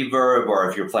gentle reverb, or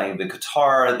if you're playing the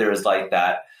guitar, there's like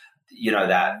that,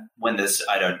 that when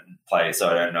I don't play, so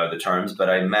I don't know the terms, but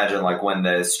I imagine like when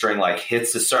the string like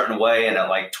hits a certain way and it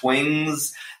like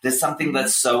twings, there's something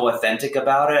that's so authentic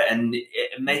about it and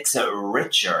it makes it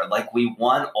richer. Like we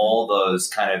want all those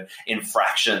kind of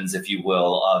infractions, if you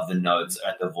will, of the notes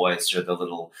at the voice or the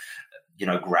little,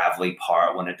 gravelly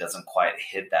part when it doesn't quite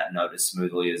hit that note as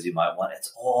smoothly as you might want.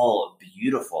 It's all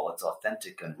beautiful. It's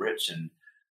authentic and rich. And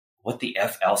what the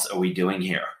F else are we doing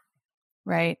here?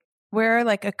 Right. Where are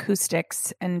like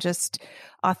acoustics and just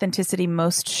authenticity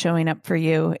most showing up for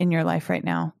you in your life right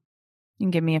now? You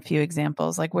can give me a few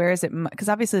examples. Like where is it? Because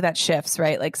obviously that shifts,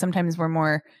 right? Like sometimes we're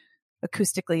more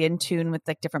acoustically in tune with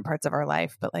like different parts of our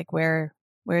life, but like where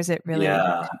is it really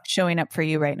showing up for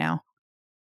you right now?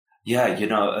 Yeah,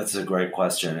 that's a great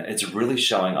question. It's really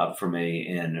showing up for me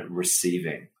in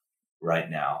receiving right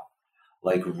now,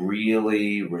 like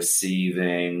really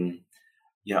receiving.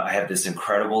 I have this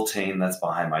incredible team that's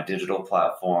behind my digital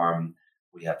platform.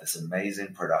 We have this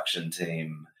amazing production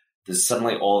team. There's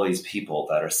suddenly all these people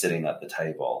that are sitting at the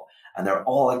table and they're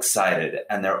all excited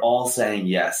and they're all saying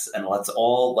yes. And let's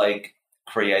all like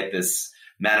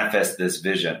manifest this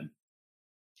vision.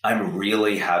 I'm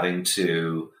really having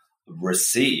to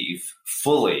receive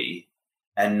fully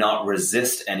and not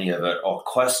resist any of it or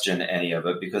question any of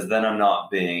it, because then I'm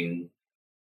not being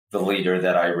the leader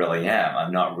that I really am.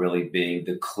 I'm not really being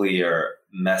the clear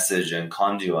message and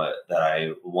conduit that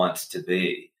I want to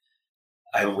be.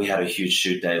 We had a huge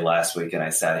shoot day last week and I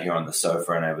sat here on the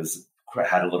sofa and I was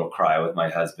had a little cry with my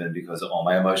husband because all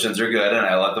my emotions are good and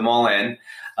I let them all in.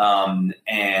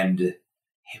 And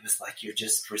he was like, you're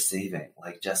just receiving,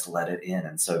 like, just let it in.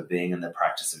 And so being in the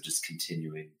practice of just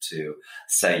continuing to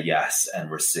say yes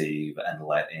and receive and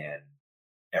let in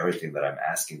everything that I'm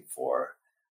asking for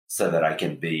so that I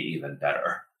can be even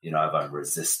better. If I'm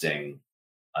resisting,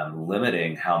 I'm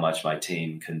limiting how much my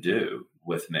team can do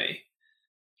with me.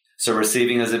 So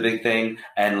receiving is a big thing,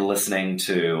 and listening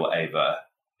to Ava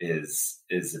is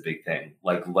a big thing.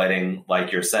 Like letting,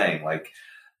 like you're saying, like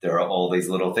there are all these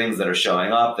little things that are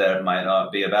showing up that might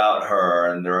not be about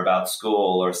her, and they're about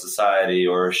school or society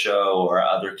or a show or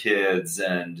other kids,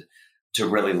 and to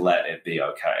really let it be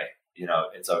okay.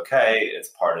 It's okay. It's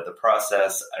part of the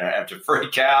process. I don't have to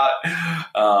freak out.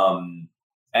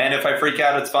 And if I freak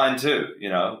out, it's fine too,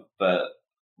 but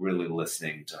really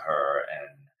listening to her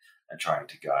and trying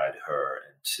to guide her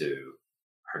into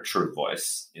her true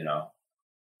voice, Yeah,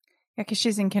 because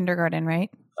she's in kindergarten, right?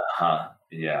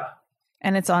 Yeah.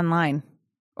 And it's online,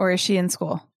 or is she in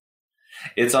school?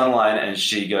 It's online, and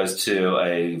she goes to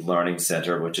a learning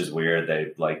center, which is weird.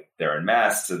 They're in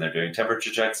masks and they're doing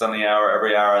temperature checks on the hour,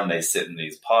 every hour, and they sit in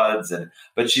these pods.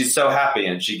 But she's so happy,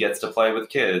 and she gets to play with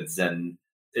kids, and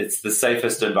it's the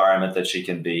safest environment that she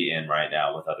can be in right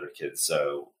now with other kids.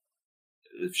 So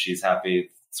if she's happy,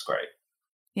 it's great.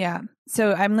 Yeah.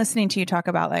 So I'm listening to you talk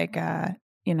about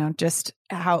just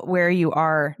where you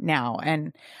are now.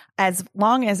 And as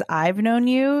long as I've known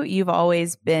you, you've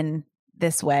always been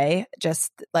this way.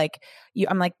 Just like you,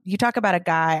 you talk about a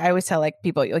guy. I always tell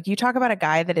people, you talk about a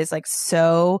guy that is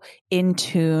so in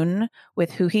tune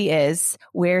with who he is,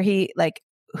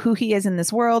 who he is in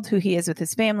this world, who he is with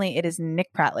his family. It is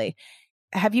Nick Prattley.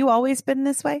 Have you always been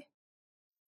this way?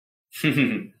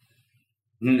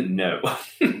 No.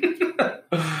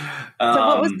 So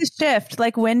what was the shift?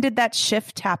 When did that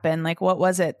shift happen? What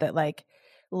was it that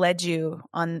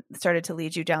started to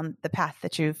lead you down the path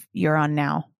that you're on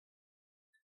now?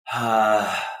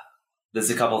 There's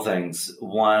a couple things.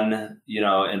 One,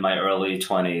 in my early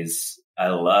 20s, I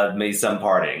loved me some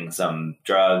partying, some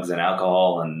drugs and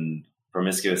alcohol and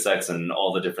promiscuous sex and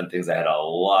all the different things. I had a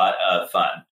lot of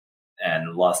fun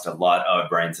and lost a lot of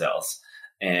brain cells.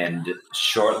 And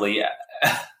shortly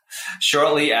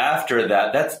after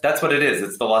that, that's what it is.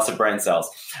 It's the loss of brain cells.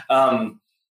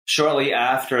 Shortly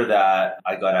after that,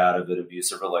 I got out of an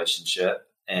abusive relationship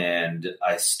and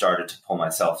I started to pull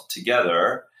myself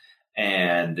together.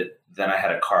 And then I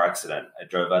had a car accident. I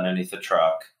drove underneath a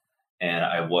truck and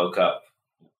I woke up.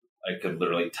 I could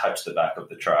literally touch the back of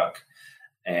the truck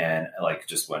and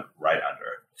just went right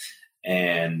under.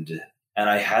 And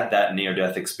I had that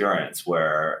near-death experience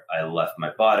where I left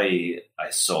my body. I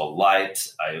saw light.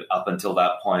 Up until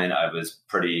that point, I was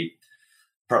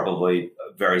probably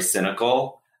very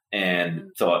cynical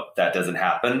and thought that doesn't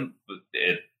happen.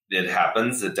 It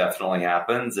happens. It definitely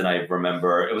happens. And I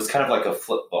remember it was kind of like a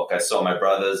flip book. I saw my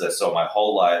brothers. I saw my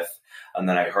whole life. And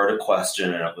then I heard a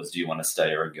question and it was, do you want to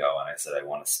stay or go? And I said, I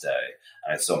want to stay.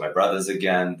 And I saw my brothers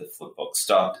again. The flip book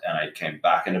stopped and I came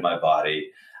back into my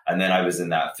body. And then I was in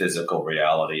that physical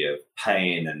reality of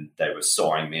pain, and they were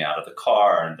sawing me out of the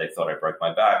car, and they thought I broke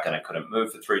my back, and I couldn't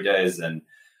move for 3 days.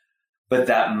 But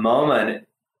that moment,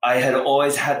 I had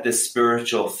always had this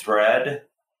spiritual thread.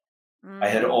 I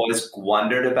had always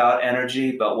wondered about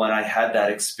energy, but when I had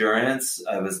that experience,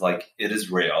 I was like, it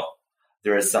is real.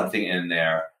 There is something in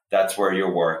there. That's where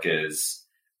your work is.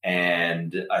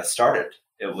 And I started.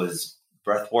 It was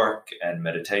breath work and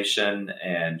meditation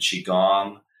and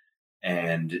Qigong,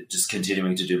 and just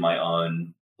continuing to do my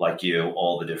own, like you,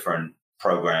 all the different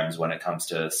programs when it comes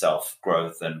to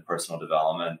self-growth and personal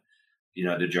development.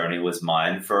 The journey was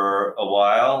mine for a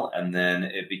while, and then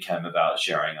it became about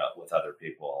sharing it with other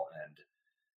people. And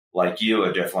like you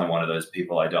are definitely one of those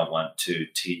people I don't want to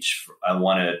teach. I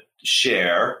want to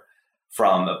share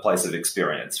from a place of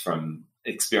experience, from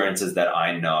experiences that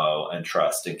I know and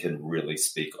trust and can really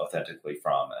speak authentically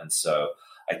from. And so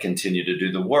I continue to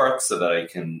do the work so that I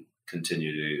can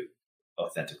continue to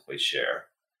authentically share.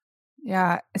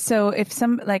 Yeah. So if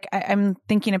I'm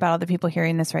thinking about all the people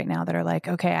hearing this right now that are like,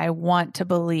 okay, I want to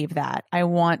believe that. I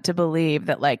want to believe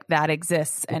that that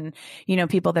exists. And,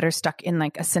 people that are stuck in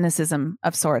a cynicism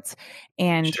of sorts.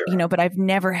 And, Sure. But I've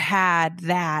never had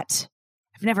that.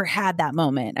 I've never had that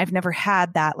moment. I've never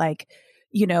had that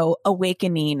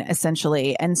awakening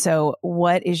essentially. And so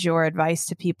what is your advice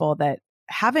to people that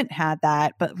haven't had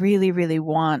that, but really, really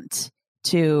want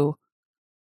to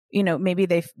maybe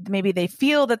they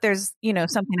feel that there's,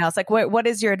 something else. Like what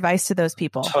is your advice to those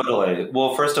people? Totally.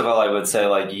 Well, first of all, I would say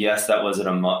yes, that was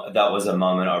a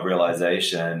moment of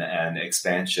realization and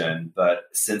expansion. But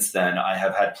since then, I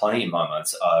have had plenty of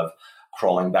moments of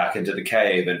crawling back into the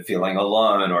cave and feeling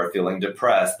alone or feeling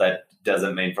depressed. That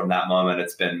doesn't mean from that moment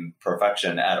it's been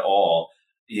perfection at all.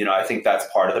 I think that's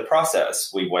part of the process.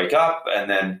 We wake up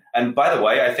and by the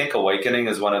way, I think awakening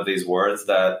is one of these words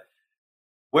that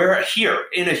we're here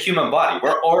in a human body.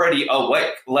 We're already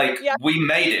awake. We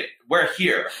made it. We're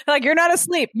here. You're not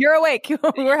asleep. You're awake.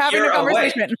 We're having a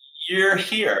conversation. Awake. You're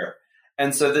here.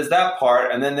 And so there's that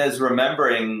part. And then there's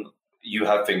remembering you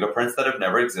have fingerprints that have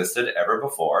never existed ever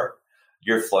before.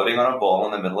 You're floating on a ball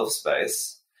in the middle of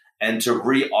space. And to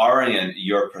reorient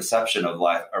your perception of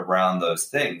life around those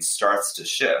things starts to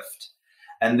shift.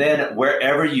 And then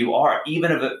wherever you are,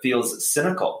 even if it feels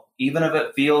cynical, even if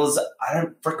it feels, I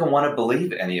don't freaking want to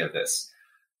believe any of this,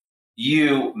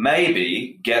 you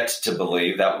maybe get to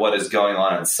believe that what is going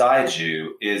on inside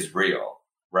you is real,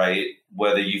 right?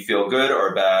 Whether you feel good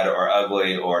or bad or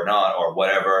ugly or not or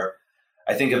whatever.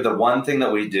 I think if the one thing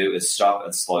that we do is stop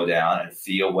and slow down and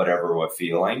feel whatever we're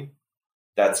feeling,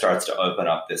 that starts to open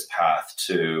up this path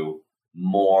to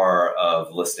more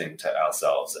of listening to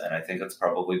ourselves. And I think it's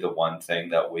probably the one thing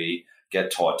that we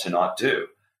get taught to not do.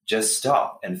 Just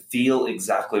stop and feel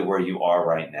exactly where you are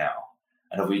right now.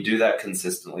 And if we do that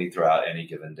consistently throughout any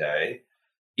given day,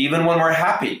 even when we're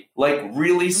happy,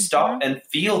 really stop and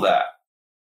feel that.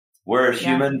 We're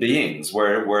human beings.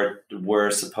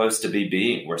 We're supposed to be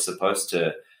being. We're supposed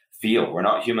to feel. We're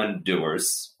not human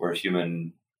doers. We're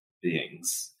human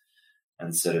beings.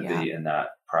 And so to be in that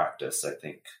practice, I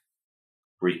think,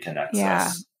 reconnects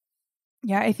us.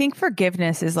 Yeah, I think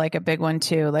forgiveness is a big one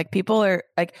too. People are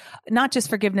not just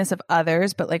forgiveness of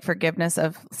others, but forgiveness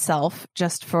of self,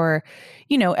 just for,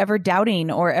 ever doubting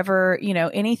or ever,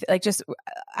 anything. Just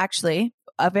actually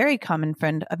a very common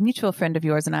friend, a mutual friend of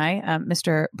yours and I,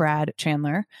 Mr. Brad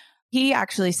Chandler, he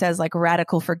actually says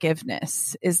radical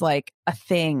forgiveness is a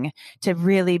thing to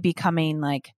really becoming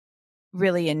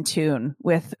really in tune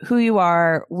with who you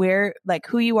are,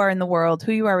 who you are in the world,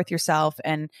 who you are with yourself.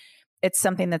 And it's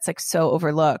something that's so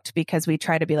overlooked because we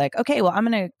try to be okay, well, I'm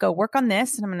going to go work on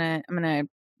this and I'm going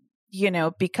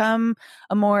to, become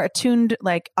a more attuned,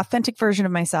 authentic version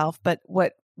of myself. But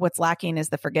what's lacking is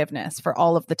the forgiveness for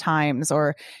all of the times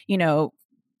or,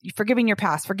 forgiving your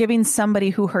past, forgiving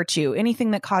somebody who hurt you,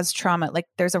 anything that caused trauma.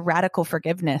 There's a radical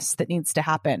forgiveness that needs to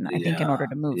happen, I think, in order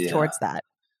to move towards that.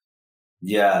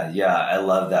 Yeah, I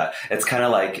love that. It's kind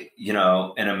of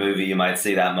in a movie, you might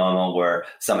see that moment where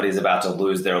somebody's about to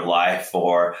lose their life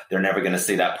or they're never going to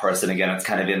see that person again. It's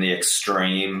kind of in the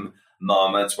extreme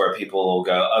moments where people will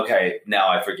go, okay, now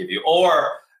I forgive you.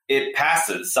 Or it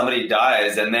passes, somebody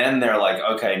dies, and then they're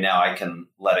okay, now I can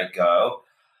let it go.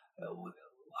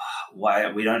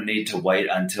 Why we don't need to wait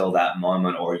until that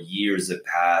moment or years have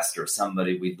passed or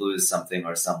we lose something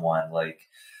or someone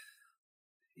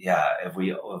if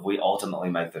we ultimately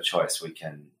make the choice, we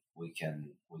can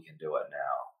do it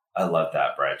now. I love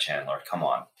that, Brad Chandler. Come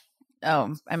on.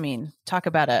 Oh, I mean, talk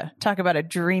about a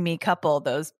dreamy couple.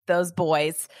 Those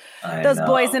boys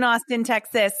in Austin,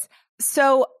 Texas.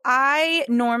 So I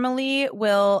normally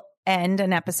will end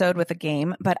an episode with a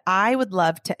game, but I would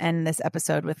love to end this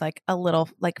episode with a little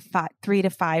 3 to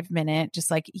 5 minute,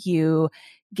 just you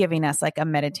giving us a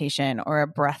meditation or a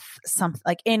breath,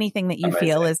 something anything that you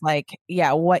feel is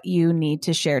what you need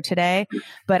to share today.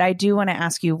 But I do want to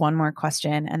ask you one more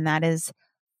question, and that is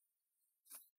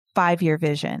 5-year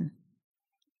vision.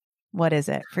 What is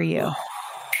it for you?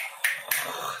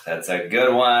 That's a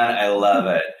good one. I love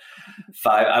it.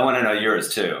 I want to know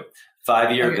yours too.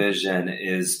 5-year vision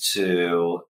is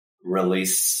to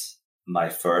release my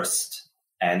first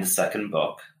and second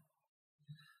book,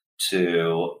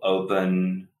 to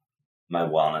open my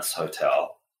wellness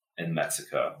hotel in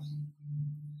Mexico.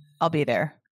 I'll be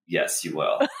there. Yes, you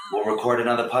will. We'll record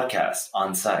another podcast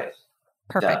on site.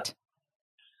 Perfect.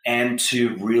 And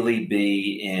to really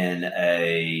be in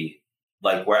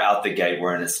we're out the gate,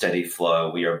 we're in a steady flow.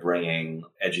 We are bringing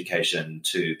education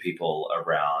to people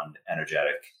around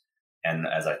energetic and,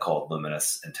 as I call it,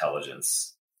 luminous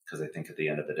intelligence. Because I think at the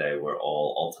end of the day, we're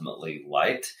all ultimately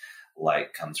light.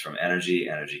 Light comes from energy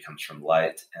comes from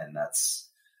light, and that's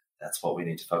what we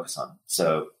need to focus on.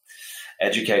 So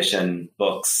education,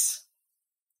 books,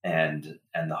 and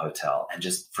the hotel, and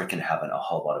just freaking having a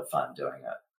whole lot of fun doing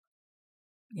it.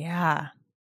 Yeah.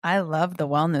 I love the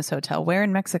wellness hotel. Where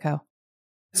in Mexico?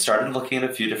 I started looking at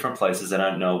a few different places. I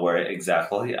don't know where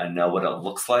exactly. I know what it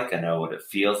looks like. I know what it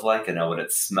feels like. I know what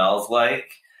it smells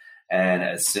like. And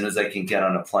as soon as I can get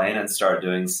on a plane and start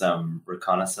doing some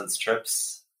reconnaissance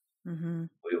trips,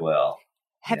 we will.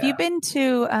 Have you been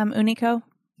to Unico?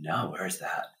 No, where's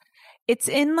that? It's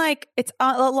in it's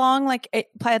along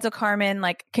Playa del Carmen,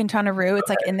 like Quintana Roo.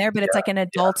 It's in there, but it's an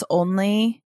adults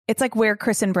only. It's where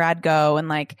Chris and Brad go.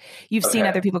 And you've seen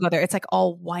other people go there. It's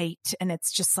all white. And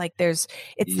it's just it's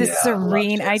this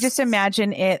serene. I just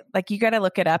imagine it, you got to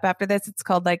look it up after this. It's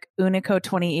called Unico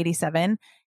 2087.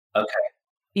 Okay.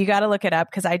 You got to look it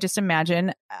up because I just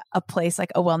imagine a place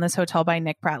like a wellness hotel by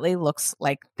Nick Pratley looks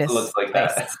like this. It looks like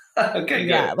place. That. Okay, good.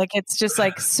 Yeah, it's just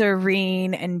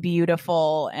serene and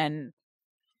beautiful, and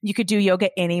you could do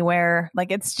yoga anywhere.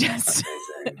 It's just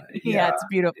it's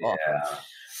beautiful.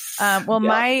 Yeah.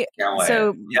 My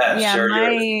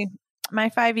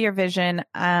 5-year vision.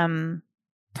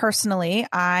 Personally,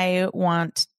 I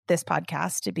want this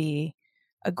podcast to be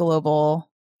a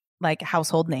global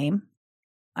household name.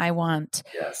 I want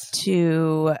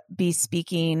to be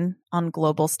speaking on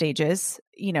global stages,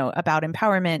 about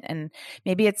empowerment, and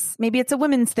maybe it's a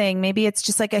women's thing. Maybe it's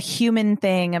just a human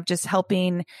thing of just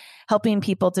helping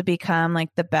people to become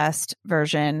the best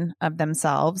version of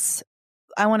themselves.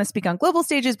 I want to speak on global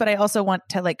stages, but I also want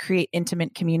to create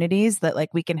intimate communities that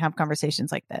we can have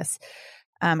conversations like this.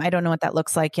 I don't know what that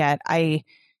looks like yet.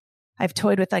 I've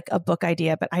toyed with a book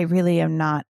idea, but I really am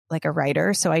not a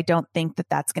writer. So I don't think that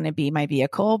that's going to be my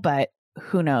vehicle, but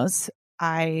who knows?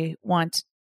 I want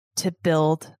to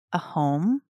build a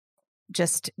home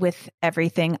just with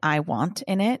everything I want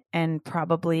in it, and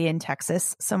probably in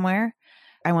Texas somewhere.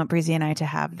 I want Breezy and I to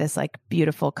have this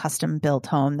beautiful custom built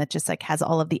home that just has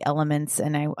all of the elements,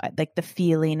 and I the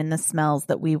feeling and the smells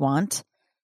that we want.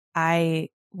 I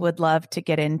would love to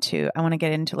I want to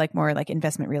get into more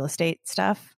investment real estate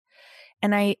stuff.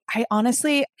 And I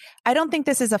honestly, I don't think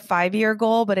this is a 5-year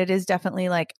goal, but it is definitely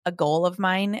a goal of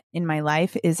mine in my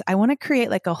life. Is I want to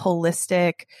create a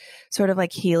holistic sort of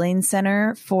healing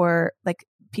center for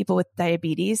people with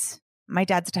diabetes. My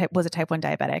dad was a type 1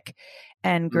 diabetic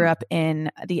and grew up in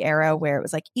the era where it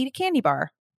was eat a candy bar,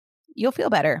 you'll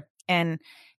feel better. And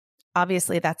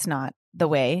obviously that's not the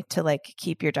way to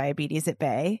keep your diabetes at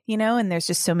bay, and there's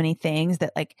just so many things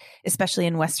that especially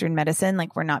in Western medicine,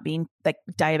 we're not being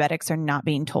diabetics are not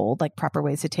being told proper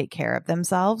ways to take care of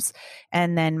themselves.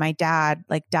 And then my dad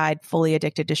died fully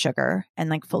addicted to sugar and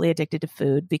fully addicted to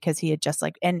food because he had just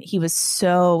and he was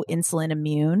so insulin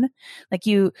immune.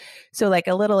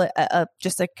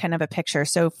 Just a kind of a picture.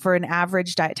 So for an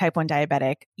average type 1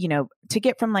 diabetic, to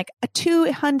get from a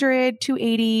 200,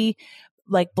 280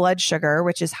 blood sugar,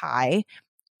 which is high,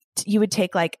 you would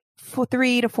take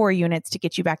 3 to 4 units to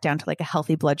get you back down to a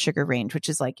healthy blood sugar range, which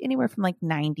is anywhere from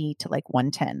 90 to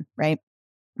 110, right?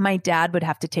 My dad would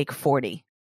have to take 40,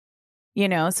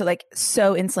 so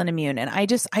so insulin immune. And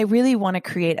I really want to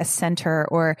create a center,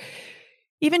 or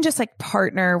even just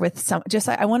partner with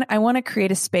I want to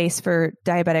create a space for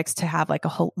diabetics to have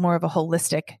more of a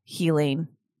holistic healing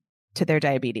to their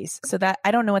diabetes. So that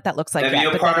I don't know what that looks like. Maybe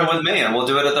you'll partner with me and we'll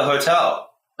do it at the hotel.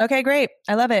 Okay, great.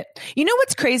 I love it. You know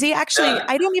what's crazy? Actually,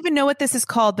 I don't even know what this is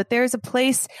called, but there's a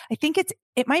place, I think it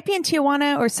might be in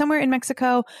Tijuana or somewhere in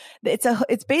Mexico.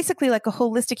 It's basically a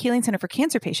holistic healing center for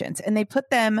cancer patients. And they put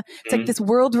them, it's this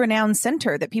world-renowned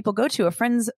center that people go to. A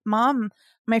friend's mom,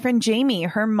 my friend Jamie,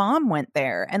 her mom went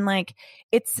there, and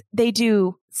they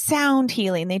do sound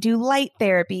healing. They do light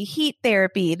therapy, heat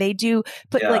therapy. They do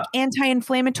put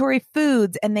anti-inflammatory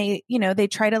foods, and they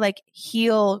try to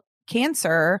heal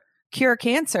cancer, cure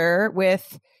cancer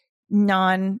with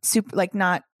not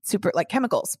super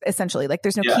chemicals, essentially.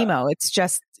 There's no chemo. It's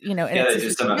just, and they do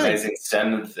some amazing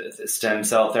stem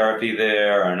cell therapy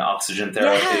there, and oxygen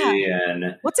therapy.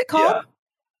 And what's it called? Yeah.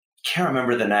 Can't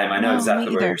remember the name. I know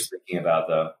exactly what you're speaking about,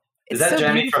 though. Is that so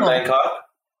Jamie beautiful. from Bangkok?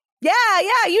 Yeah.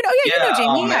 You know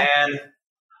Jamie. Oh, man.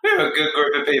 We have a good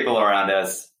group of people around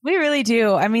us. We really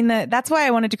do. I mean, that's why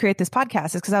I wanted to create this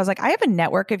podcast, is because I was I have a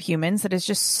network of humans that is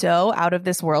just so out of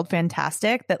this world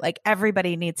fantastic that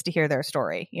everybody needs to hear their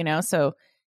story, So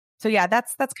yeah,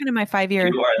 that's kind of my 5 year.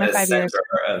 You are the center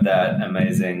of that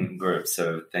amazing group.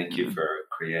 So thank you for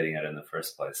creating it in the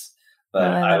first place. But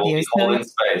I will be holding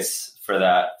space for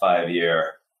that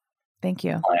 5-year. Thank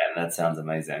you. Plan. That sounds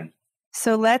amazing.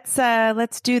 So let's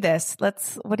do this.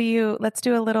 Let's do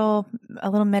a little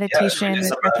meditation.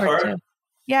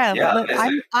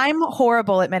 I'm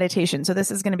horrible at meditation, so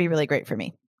this is going to be really great for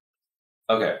me.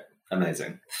 Okay,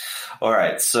 amazing. All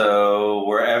right, so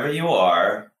wherever you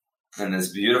are in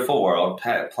this beautiful world,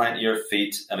 plant your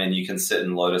feet. I mean, you can sit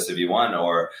in lotus if you want,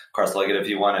 or cross-legged if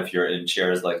you want. If you're in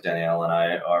chairs like Danielle and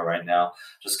I are right now,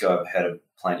 just go ahead and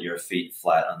plant your feet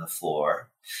flat on the floor.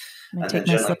 And then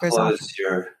gently close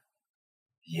your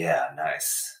Yeah,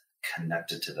 nice.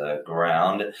 Connected to the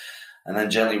ground. And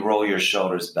then gently roll your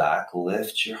shoulders back,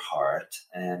 lift your heart,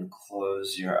 and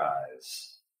close your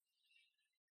eyes.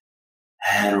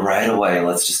 And right away,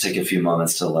 let's just take a few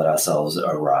moments to let ourselves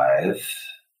arrive.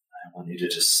 I want you to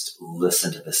just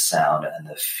listen to the sound and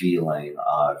the feeling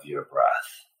of your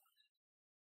breath.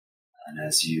 And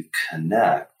as you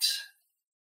connect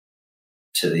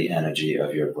to the energy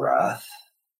of your breath,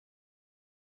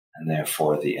 and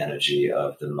therefore the energy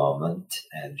of the moment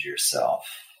and yourself,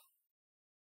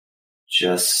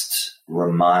 just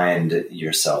remind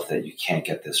yourself that you can't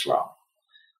get this wrong.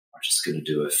 We're just going to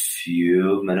do a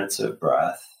few minutes of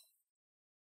breath,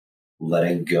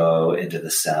 letting go into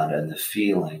the sound and the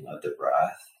feeling of the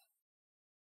breath,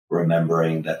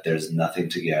 remembering that there's nothing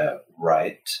to get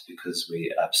right because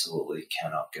we absolutely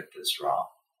cannot get this wrong.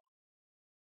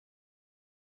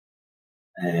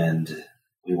 And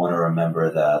we want to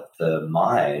remember that the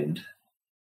mind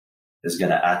is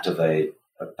going to activate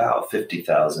about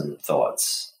 50,000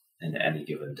 thoughts in any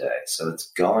given day. So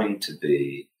it's going to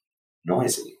be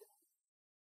noisy.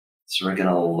 So we're going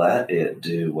to let it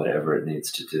do whatever it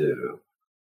needs to do.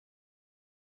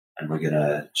 And we're going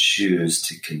to choose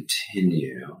to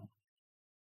continue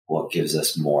what gives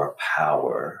us more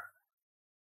power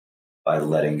by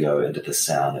letting go into the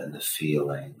sound and the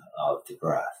feeling of the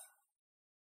breath.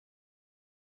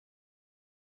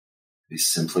 We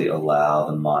simply allow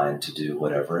the mind to do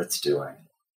whatever it's doing,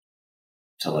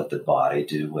 to let the body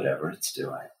do whatever it's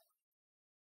doing,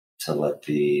 to let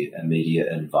the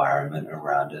immediate environment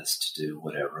around us to do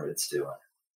whatever it's doing.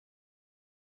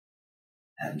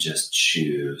 And just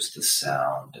choose the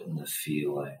sound and the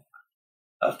feeling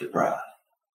of the breath.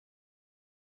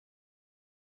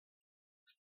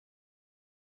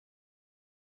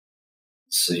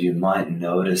 So you might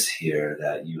notice here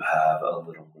that you have a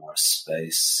little more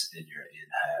space in your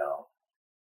inhale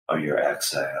or your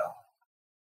exhale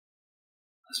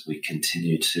as we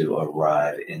continue to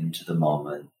arrive into the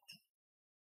moment,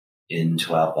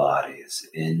 into our bodies,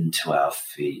 into our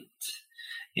feet,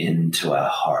 into our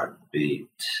heartbeat,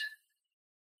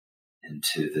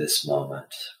 into this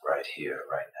moment right here,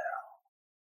 right now.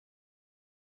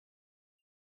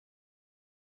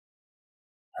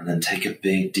 And then take a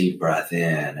big deep breath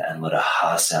in and let a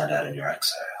ha sound out in your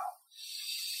exhale.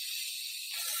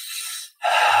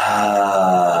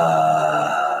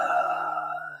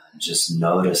 Just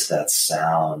notice that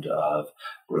sound of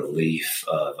relief,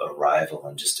 of arrival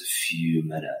in just a few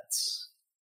minutes.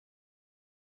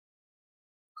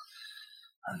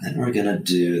 And then we're going to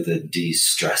do the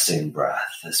de-stressing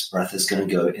breath. This breath is going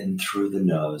to go in through the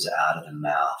nose, out of the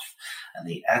mouth. And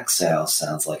the exhale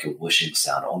sounds like a whooshing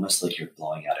sound, almost like you're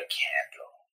blowing out a candle.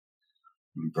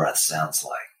 And breath sounds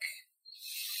like.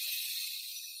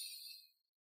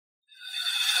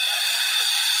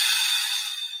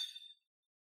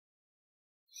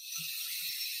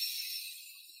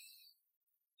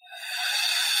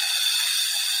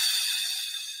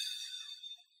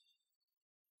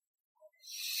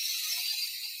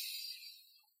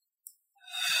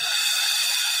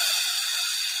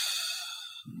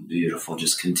 Beautiful.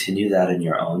 Just continue that in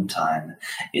your own time.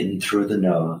 In through the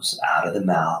nose, out of the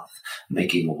mouth,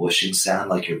 making a whooshing sound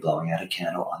like you're blowing out a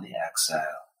candle on the exhale.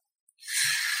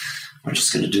 We're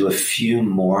just going to do a few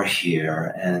more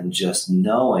here, and just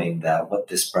knowing that what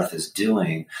this breath is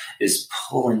doing is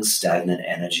pulling stagnant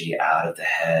energy out of the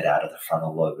head, out of the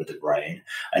frontal lobe of the brain,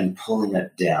 and pulling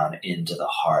it down into the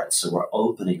heart. So we're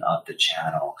opening up the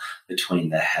channel between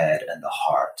the head and the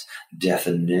heart.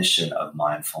 Definition of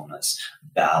mindfulness,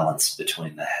 balance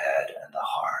between the head and the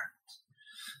heart.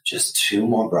 Just 2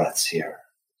 more breaths here.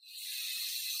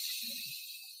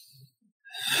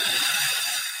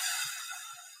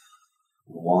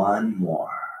 One more.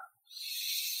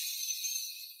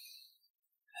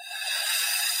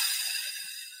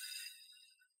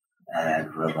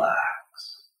 And relax,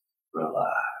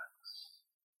 relax,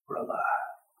 relax.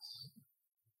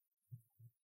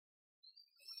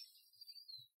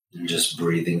 And just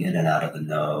breathing in and out of the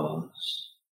nose,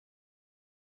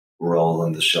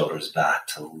 rolling the shoulders back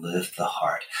to lift the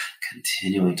heart,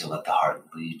 continuing to let the heart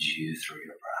lead you through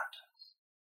your practice.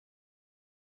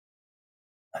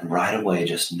 And right away,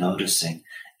 just noticing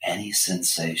any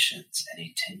sensations,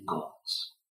 any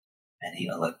tingles, any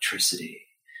electricity,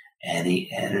 any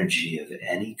energy of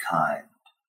any kind.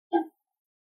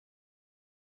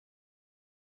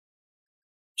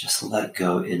 Just let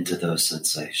go into those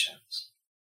sensations.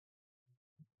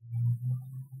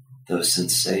 Those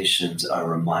sensations are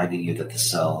reminding you that the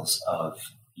cells of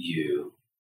you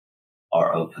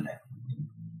are opening.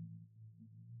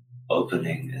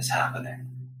 Opening is happening.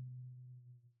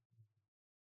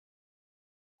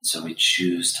 So we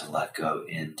choose to let go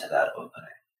into that opening.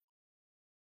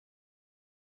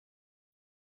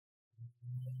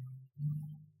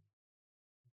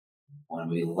 When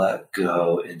we let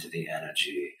go into the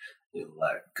energy, we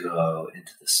let go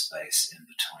into the space in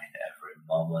between every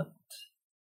moment,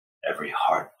 every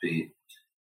heartbeat,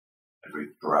 every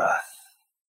breath.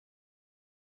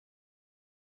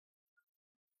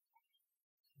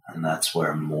 And that's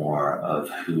where more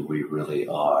of who we really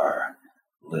are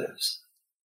lives.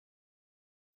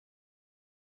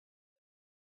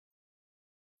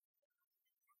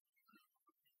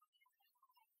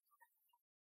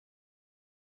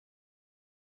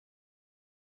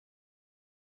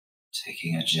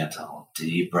 Taking a gentle,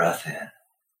 deep breath in,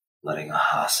 letting a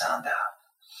ha sound out.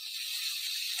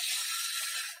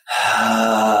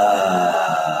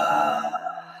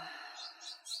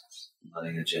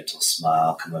 Letting a gentle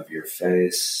smile come over your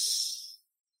face.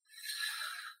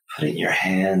 Putting your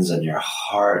hands on your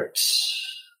heart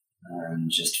and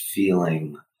just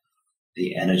feeling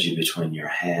the energy between your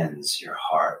hands, your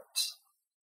heart,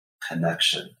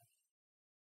 connection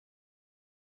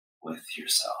with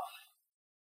yourself.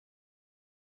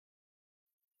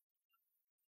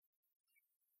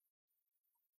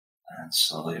 And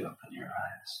slowly open your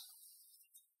eyes.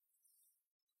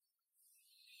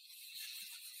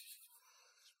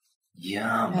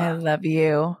 Yum. I love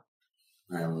you.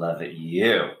 I love it.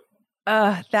 You.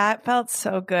 That felt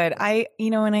so good.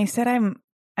 When I said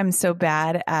I'm so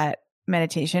bad at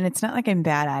meditation, it's not like I'm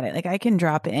bad at it. Like I can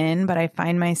drop in, but I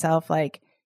find myself like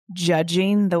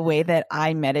judging the way that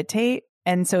I meditate.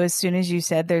 And so as soon as you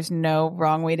said there's no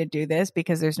wrong way to do this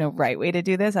because there's no right way to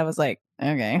do this, I was like,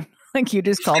 okay, like you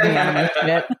just called me out of my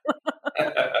shit.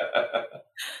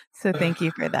 So thank you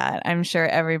for that. I'm sure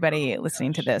everybody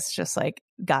listening to this just like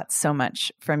got so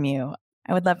much from you.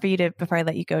 I would love for you to, before I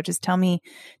let you go, just tell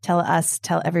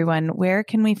everyone, where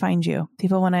can we find you?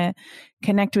 People want to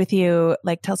connect with you.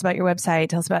 Like, tell us about your website.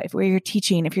 Tell us about where you're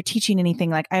teaching. If you're teaching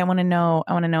anything, like I want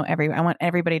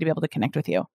everybody to be able to connect with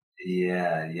you.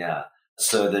 Yeah.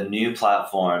 So the new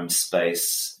platform,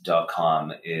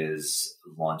 space.com, is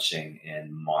launching in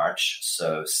March.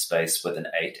 So space with an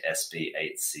 8,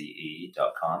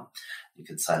 SB8CE.com. You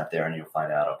can sign up there and you'll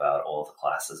find out about all the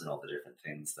classes and all the different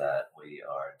things that we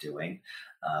are doing.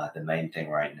 The main thing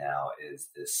right now is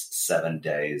this 7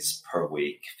 days per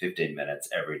week, 15 minutes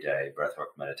every day,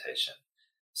 breathwork meditation.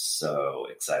 So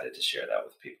excited to share that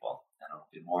with people. And it'll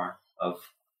be more of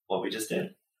what we just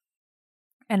did.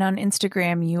 And on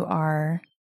Instagram, you are?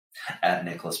 At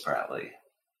Nicholas Pratley.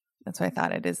 That's what I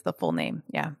thought. It is the full name.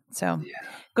 Yeah. So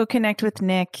Go connect with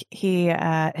Nick.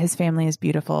 His family is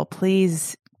beautiful.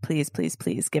 Please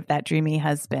give that dreamy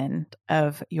husband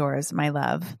of yours my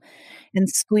love. And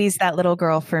squeeze that little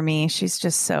girl for me. She's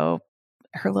just her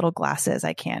little glasses,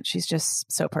 I can't. She's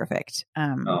just so perfect.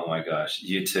 Oh my gosh.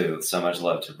 You too. So much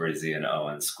love to Breezy and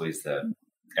Owen. Squeeze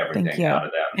everything out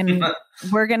of them. And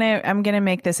I'm gonna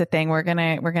make this a thing. I'm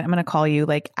gonna call you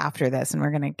like after this, and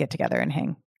we're gonna get together and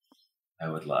hang. I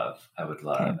would love,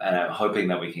 okay. And I'm hoping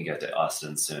that we can get to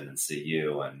Austin soon and see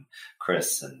you and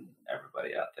Chris and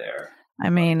everybody out there. I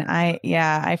mean,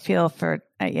 I feel for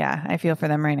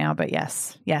them right now. But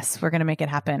yes, we're gonna make it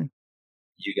happen.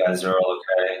 You guys are all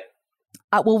okay?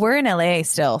 Well, we're in LA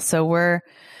still, so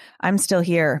I'm still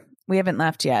here. We haven't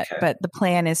left yet, but the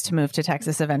plan is to move to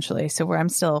Texas eventually. So I'm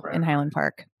still in Highland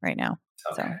Park right now.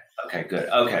 Okay. So. Okay, good.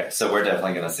 Okay. So we're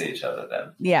definitely going to see each other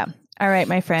then. Yeah. All right,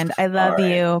 my friend. I love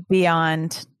you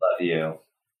beyond. Love you.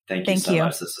 Thank you so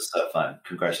much. This was so fun.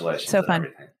 Congratulations. So fun.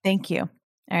 Everything. Thank you.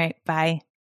 All right. Bye.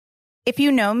 If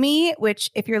you know me, which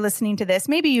if you're listening to this,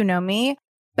 maybe you know me,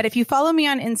 but if you follow me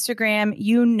on Instagram,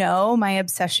 you know my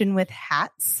obsession with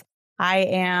hats. I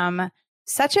am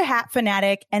such a hat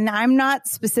fanatic, and I'm not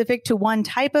specific to one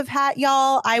type of hat,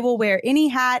 y'all. I will wear any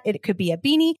hat. It could be a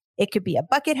beanie. It could be a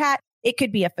bucket hat. It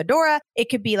could be a fedora. It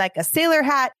could be like a sailor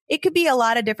hat. It could be a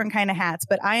lot of different kind of hats,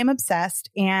 but I am obsessed.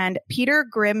 And Peter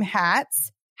Grimm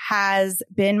Hats has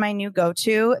been my new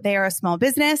go-to. They are a small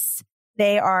business.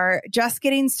 They are just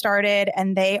getting started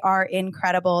and they are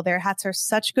incredible. Their hats are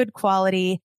such good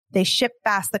quality. They ship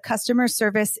fast. The customer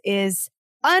service is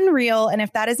unreal. And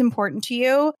if that is important to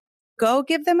you, go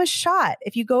give them a shot.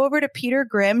 If you go over to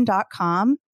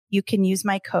petergrimm.com, you can use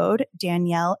my code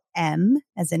Danielle M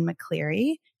as in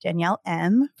McCleary, Danielle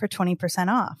M for 20%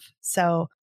 off. So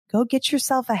go get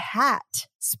yourself a hat.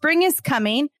 Spring is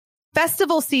coming.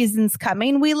 Festival season's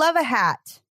coming. We love a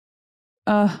hat.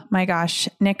 Oh my gosh.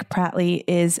 Nick Pratley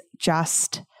is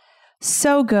just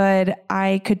so good.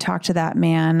 I could talk to that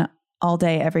man all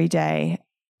day, every day.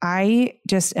 I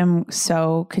just am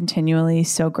so continually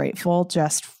so grateful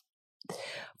just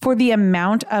for the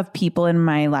amount of people in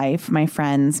my life, my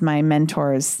friends, my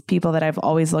mentors, people that I've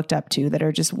always looked up to that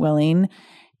are just willing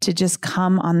to just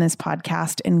come on this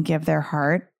podcast and give their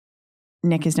heart.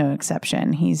 Nick is no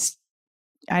exception.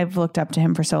 I've looked up to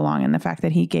him for so long, and the fact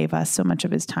that he gave us so much of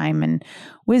his time and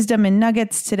wisdom and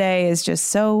nuggets today is just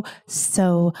so,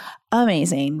 so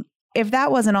amazing. If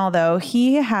that wasn't all, though,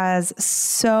 he has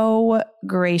so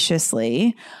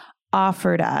graciously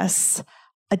offered us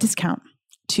a discount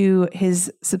to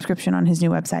his subscription on his new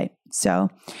website. So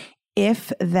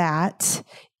if that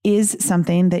is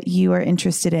something that you are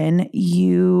interested in,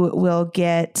 you will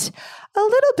get a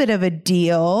little bit of a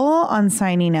deal on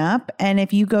signing up. And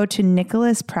if you go to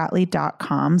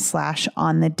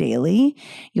nicholaspratley.com/onthedaily,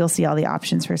 you'll see all the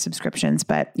options for subscriptions,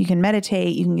 but you can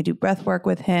meditate, you can do breath work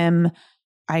with him.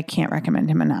 I can't recommend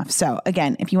him enough. So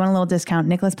again, if you want a little discount,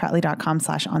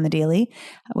 nicholaspratley.com/onthedaily.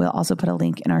 We'll also put a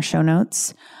link in our show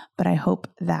notes, but I hope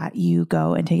that you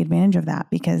go and take advantage of that,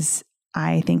 because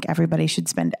I think everybody should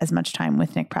spend as much time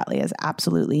with Nick Pratley as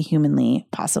absolutely humanly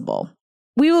possible.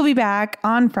 We will be back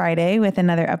on Friday with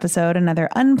another episode, another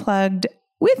Unplugged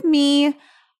with me.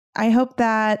 I hope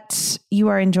that you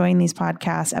are enjoying these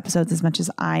podcast episodes as much as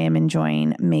I am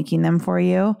enjoying making them for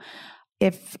you.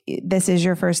 If this is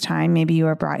your first time, maybe you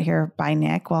are brought here by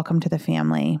Nick, welcome to the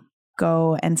family.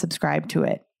 Go and subscribe to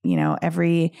it. You know,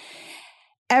 every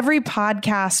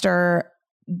podcaster,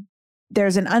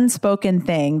 there's an unspoken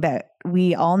thing that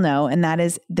we all know, and that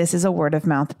is this is a word of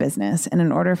mouth business. And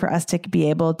in order for us to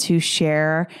be able to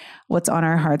share what's on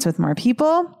our hearts with more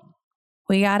people,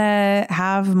 we got to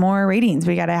have more ratings.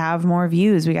 We got to have more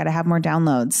views. We got to have more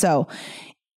downloads. So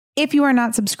if you are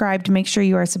not subscribed, make sure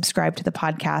you are subscribed to the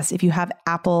podcast. If you have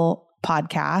Apple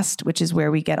Podcast, which is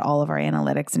where we get all of our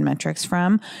analytics and metrics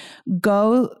from,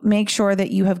 go make sure that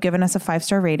you have given us a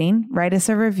 5-star rating, write us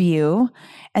a review,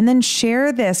 and then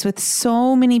share this with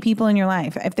so many people in your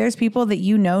life. If there's people that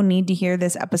you know need to hear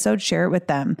this episode, share it with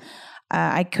them.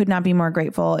 I could not be more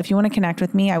grateful. If you want to connect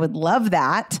with me, I would love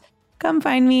that. Come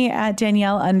find me at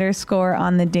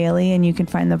Danielle_onthedaily, and you can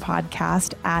find the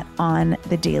podcast at On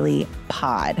the Daily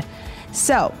Pod.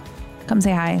 So come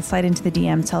say hi, slide into the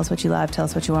DMs, tell us what you love, tell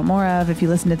us what you want more of. If you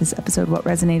listened to this episode, what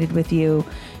resonated with you,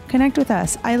 connect with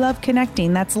us. I love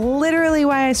connecting. That's literally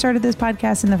why I started this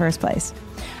podcast in the first place.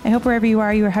 I hope wherever you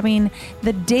are having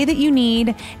the day that you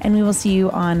need, and we will see you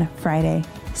on Friday.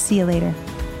 See you later.